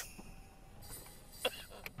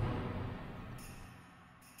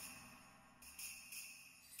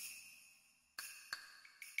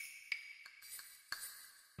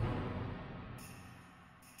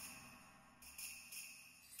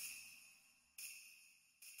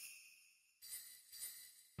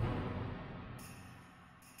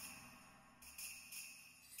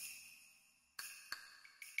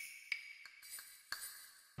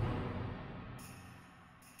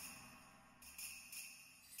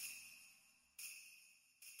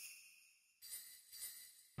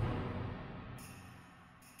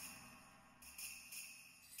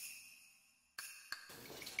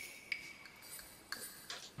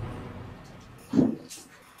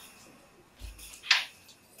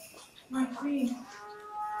 My queen.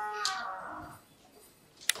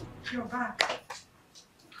 You're back.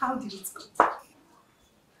 How did it go?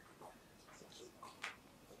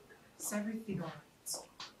 Is everything alright?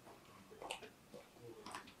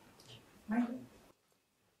 My queen.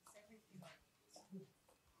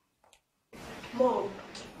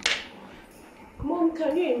 Mom,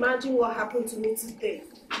 can you imagine what happened to me today?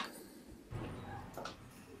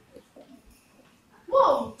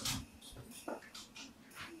 Mom!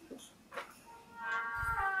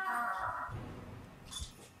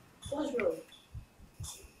 What's wrong?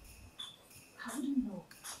 I wouldn't know.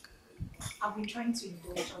 I've been trying to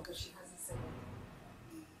indulge her, but she hasn't said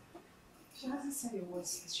anything. She hasn't said a word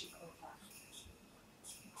since she called back.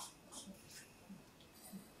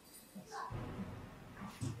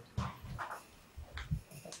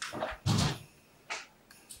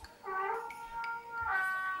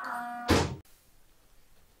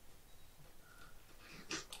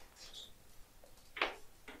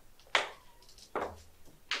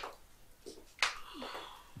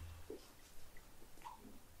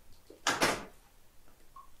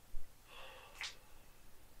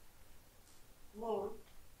 Mom,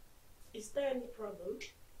 is there any problem?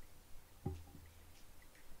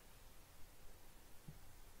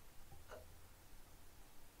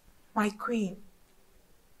 My queen,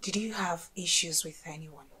 did you have issues with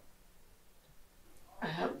anyone? I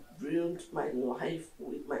have ruined my life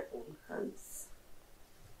with my own hands.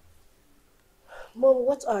 Mom,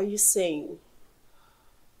 what are you saying?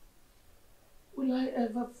 Will I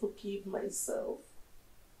ever forgive myself?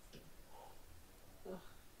 Will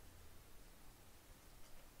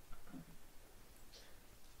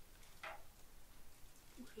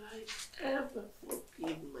I ever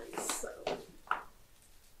forgive myself?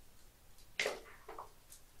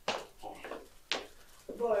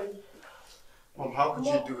 Boy. Mom, how could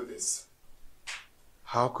you do this?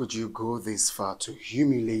 How could you go this far to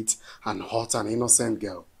humiliate and hurt an innocent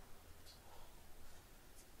girl?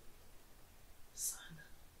 Son,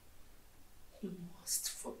 you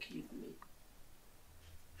must forgive me.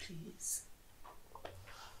 Please.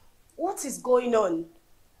 What is going on?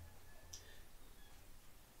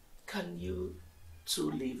 Can you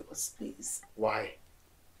two leave us, please? Why?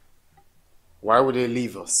 Why would they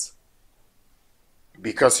leave us?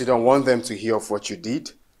 Because you don't want them to hear of what you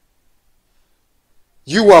did?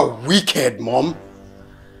 You are wicked, Mom.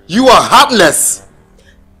 You are heartless.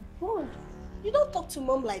 Mom, you don't talk to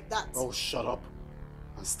Mom like that. Oh, shut up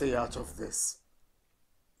and stay out of this.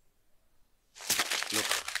 Look.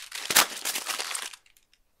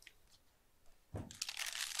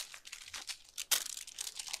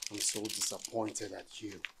 I'm so disappointed at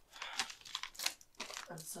you.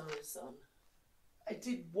 I'm sorry, son. I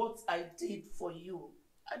did what I did for you.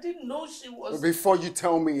 I didn't know she was... Before you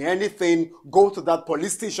tell me anything, go to that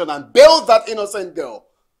police station and bail that innocent girl.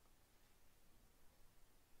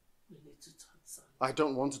 I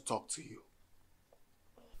don't want to talk to you.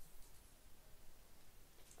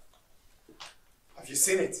 Have you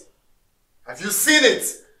seen it? Have you seen it?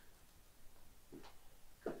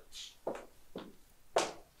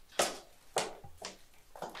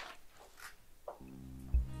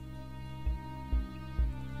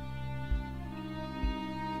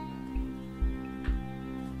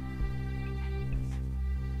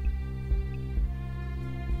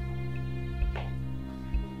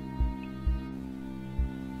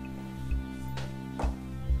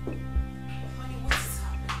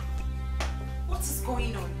 What is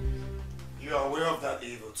going on? You are aware of that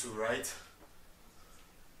evil too, right?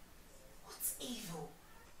 What's evil?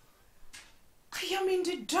 I am in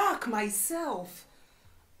the dark myself.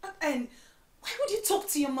 And why would you talk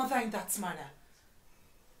to your mother in that manner?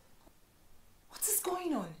 What is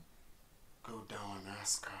going on? Go down and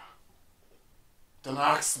ask her. Don't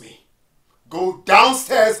ask me. Go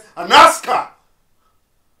downstairs and ask her!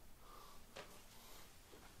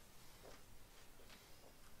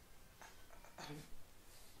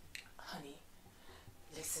 Honey,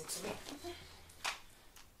 listen to me.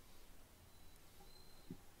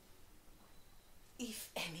 If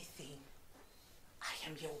anything, I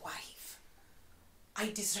am your wife.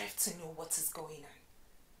 I deserve to know what is going on.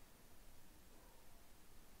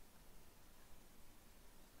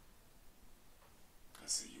 I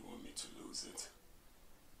see you want me to lose it.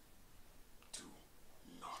 Do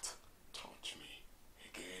not touch me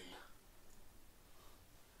again.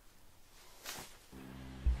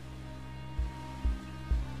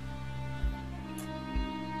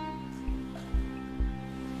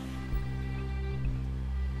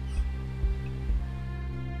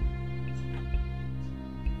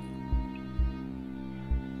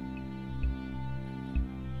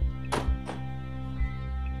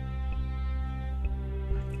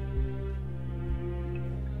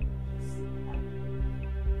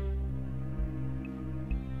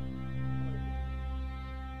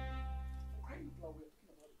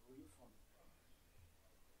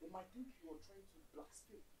 I think you are trying to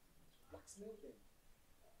blacksmail them.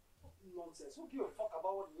 What nonsense. Who give a fuck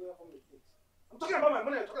about what the royal family thinks? I'm talking about my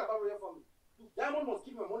money, I'm talking about royal family. Diamond must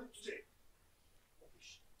give my money today.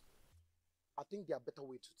 I think there are better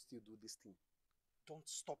ways to still do this thing. Don't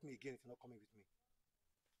stop me again if you're not coming with me.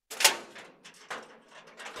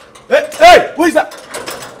 Hey! Who is that?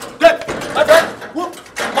 Hey! My friend!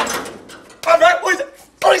 My friend! Who is that?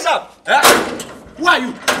 Who is that? Who are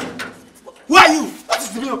you? Who are you? What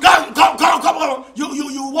is the meaning? Come on!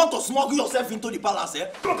 You want to smuggle yourself into the palace, eh?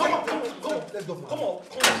 Come on! Let's go. Come on!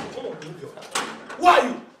 Who are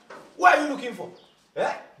you? Who are you looking for?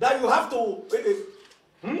 Eh? That you have to...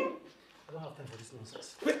 I don't have time for this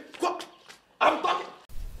nonsense. Wait, what? I'm talking.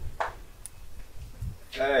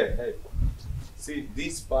 Hey. See,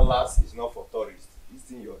 this palace is not for tourists. This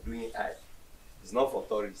thing you're doing is not for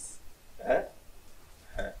tourists. Eh?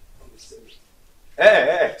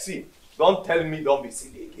 Hey, see, don't tell me don't be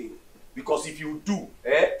silly again. Because if you do,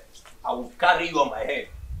 I will carry you on my head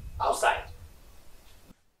outside.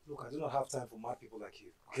 Look, I do not have time for mad people like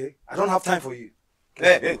you, okay? I don't have time for you.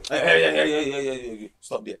 Hey.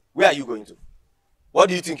 Stop there. Where are you going to? What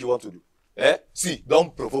do you think you want to do? See,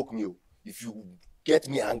 don't provoke me. If you get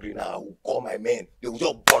me angry now, I will call my men. They will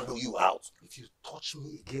just bundle you out. If you touch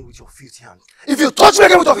me again with your filthy hand. If you touch me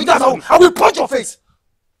again with your filthy hand, I will punch your face.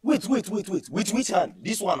 Wait. With which hand?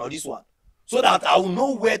 This one or this one? So that I will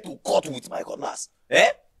know where to cut with my cutlass.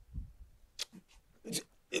 I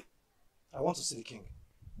want to see the king.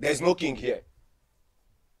 There's no king here.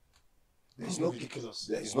 There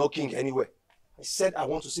is no king anywhere. I said I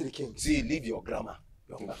want to see the king. See, leave your grammar.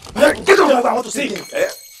 Get over! I want to see the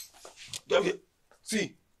king.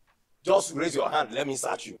 See, just raise your hand. Let me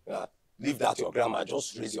search you. Leave that your grammar.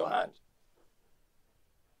 Just raise your hand.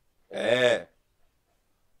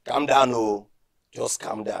 Calm down, oh. Just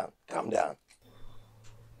calm down. Calm down.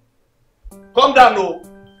 Calm down, oh.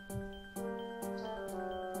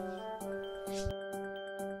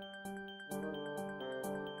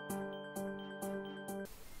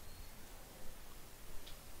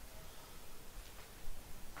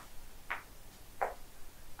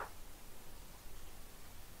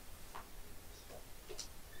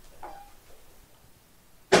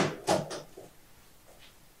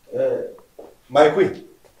 My queen.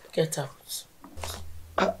 Get out.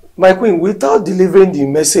 My queen, without delivering the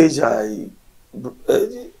message,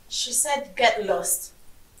 She said get lost.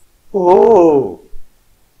 Oh.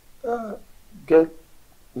 Get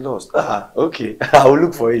lost. Okay. I will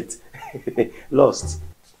look for it. Lost.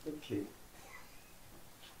 Okay.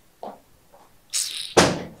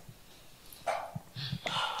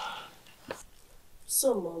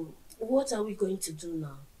 So, Mom, What are we going to do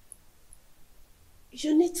now?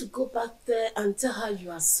 You need to go back there and tell her you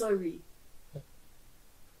are sorry.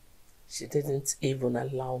 She didn't even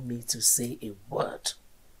allow me to say a word.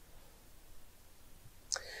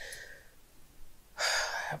 I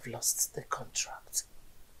have lost the contract.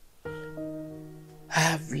 I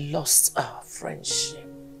have lost our friendship.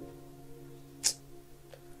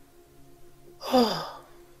 Oh.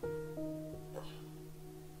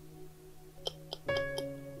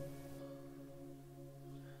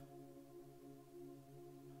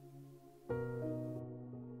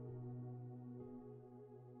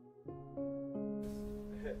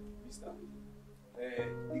 Mister,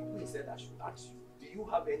 the queen said I should ask you, do you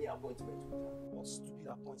have any appointment with her? What stupid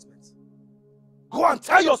appointment? Go and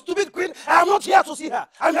tell your stupid queen I am not here to see her.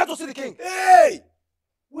 I'm here to see the king. Hey!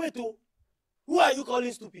 Wait, oh. Who are you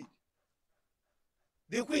calling stupid?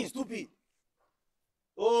 The queen stupid?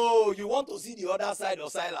 Oh, you want to see the other side of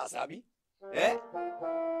Silas, Abby? Eh?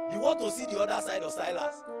 You want to see the other side of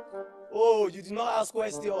Silas? Oh, you did not ask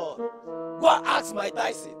question. Go and ask my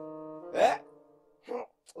Tyson. Eh?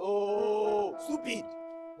 Oh, stupid.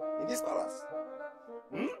 In this palace.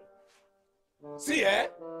 See, eh?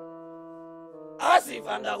 Ask if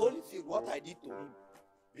Vander Holyfield what I did to him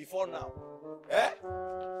before now. Eh?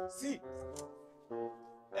 See.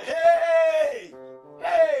 Hey!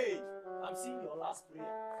 Hey! I'm seeing your last prayer.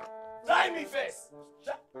 Try me first.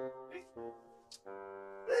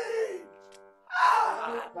 Hey!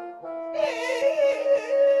 Ah!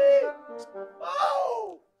 Hey!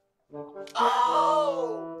 Oh!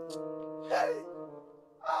 Oh! Hey!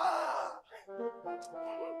 Ah!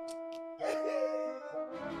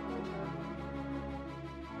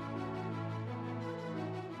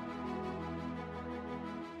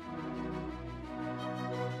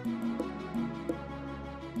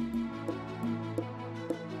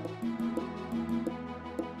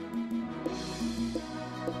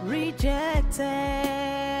 Rejected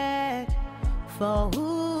for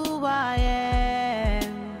who I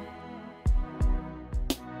am,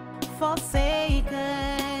 forsaken,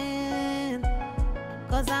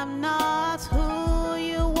 'cause I'm not who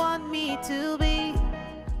you want me to be.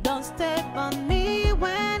 Don't step on me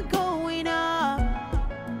when